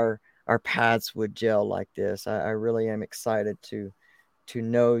that our paths would gel like this. I really am excited to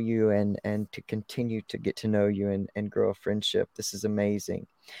know you and to continue to get to know you and grow a friendship. This is amazing.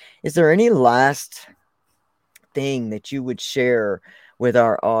 Is there any last thing that you would share with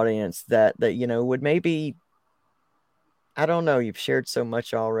our audience that you know would maybe, I don't know, you've shared so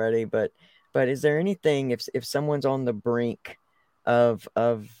much already, but is there anything, if someone's on the brink of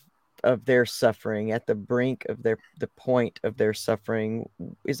their suffering, at the brink of the point of their suffering,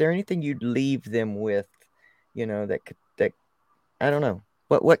 is there anything you'd leave them with, you know, that I don't know,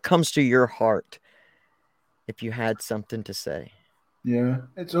 what comes to your heart if you had something to say? Yeah,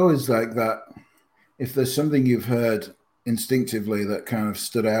 it's always like that. If there's something you've heard instinctively that kind of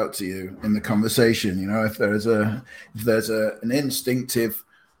stood out to you in the conversation, you know, if there's an instinctive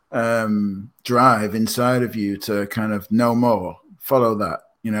drive inside of you to kind of know more, follow that,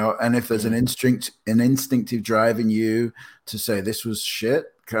 you know. And if there's an instinctive drive in you to say this was shit,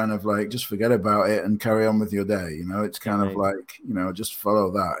 kind of like just forget about it and carry on with your day, you know. It's kind of like, you know, just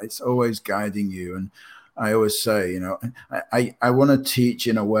follow that. It's always guiding you. And I always say, you know, I want to teach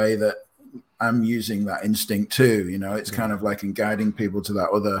in a way that I'm using that instinct too. You know, it's kind of like in guiding people to that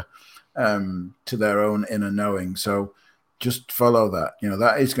other, to their own inner knowing. So just follow that. You know,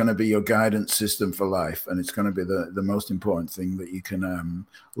 that is going to be your guidance system for life, and it's going to be the most important thing that you can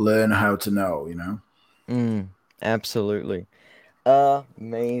learn how to know. You know. Absolutely.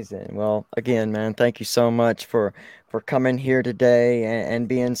 Amazing. Well, again, man, thank you so much for coming here today and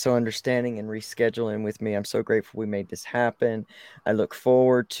being so understanding and rescheduling with me. I'm so grateful we made this happen. I look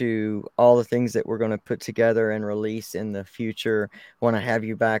forward to all the things that we're going to put together and release in the future. Want to have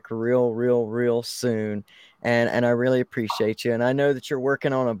you back real soon. And I really appreciate you. And I know that you're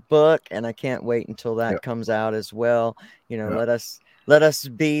working on a book, and I can't wait until that comes out as well. You know, let us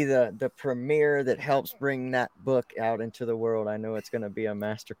be the premiere that helps bring that book out into the world. I know it's going to be a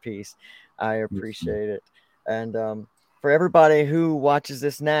masterpiece. I appreciate it. And for everybody who watches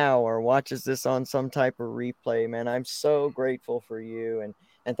this now or watches this on some type of replay, man, I'm so grateful for you.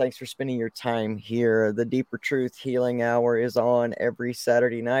 And thanks for spending your time here. The Deeper Truth Healing Hour is on every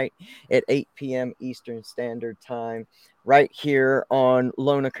Saturday night at 8 p.m. Eastern Standard Time, right here on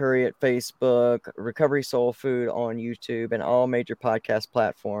Lona Curry at Facebook, Recovery Soul Food on YouTube, and all major podcast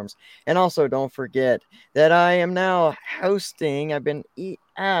platforms. And also, don't forget that I am now hosting, I've been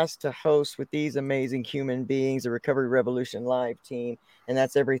asked to host with these amazing human beings, the Recovery Revolution Live team. And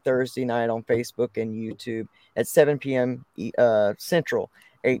that's every Thursday night on Facebook and YouTube at 7 p.m. Central,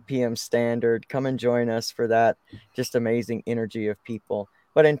 8 p.m. Standard. Come and join us for that just amazing energy of people.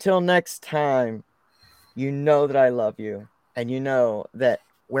 But until next time, you know that I love you, and you know that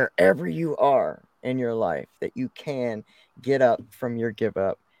wherever you are in your life, that you can get up from your give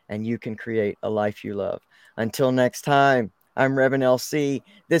up and you can create a life you love. Until next time, I'm Reverend LC.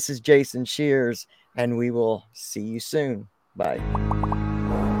 This is Jason Shears, and we will see you soon. Bye.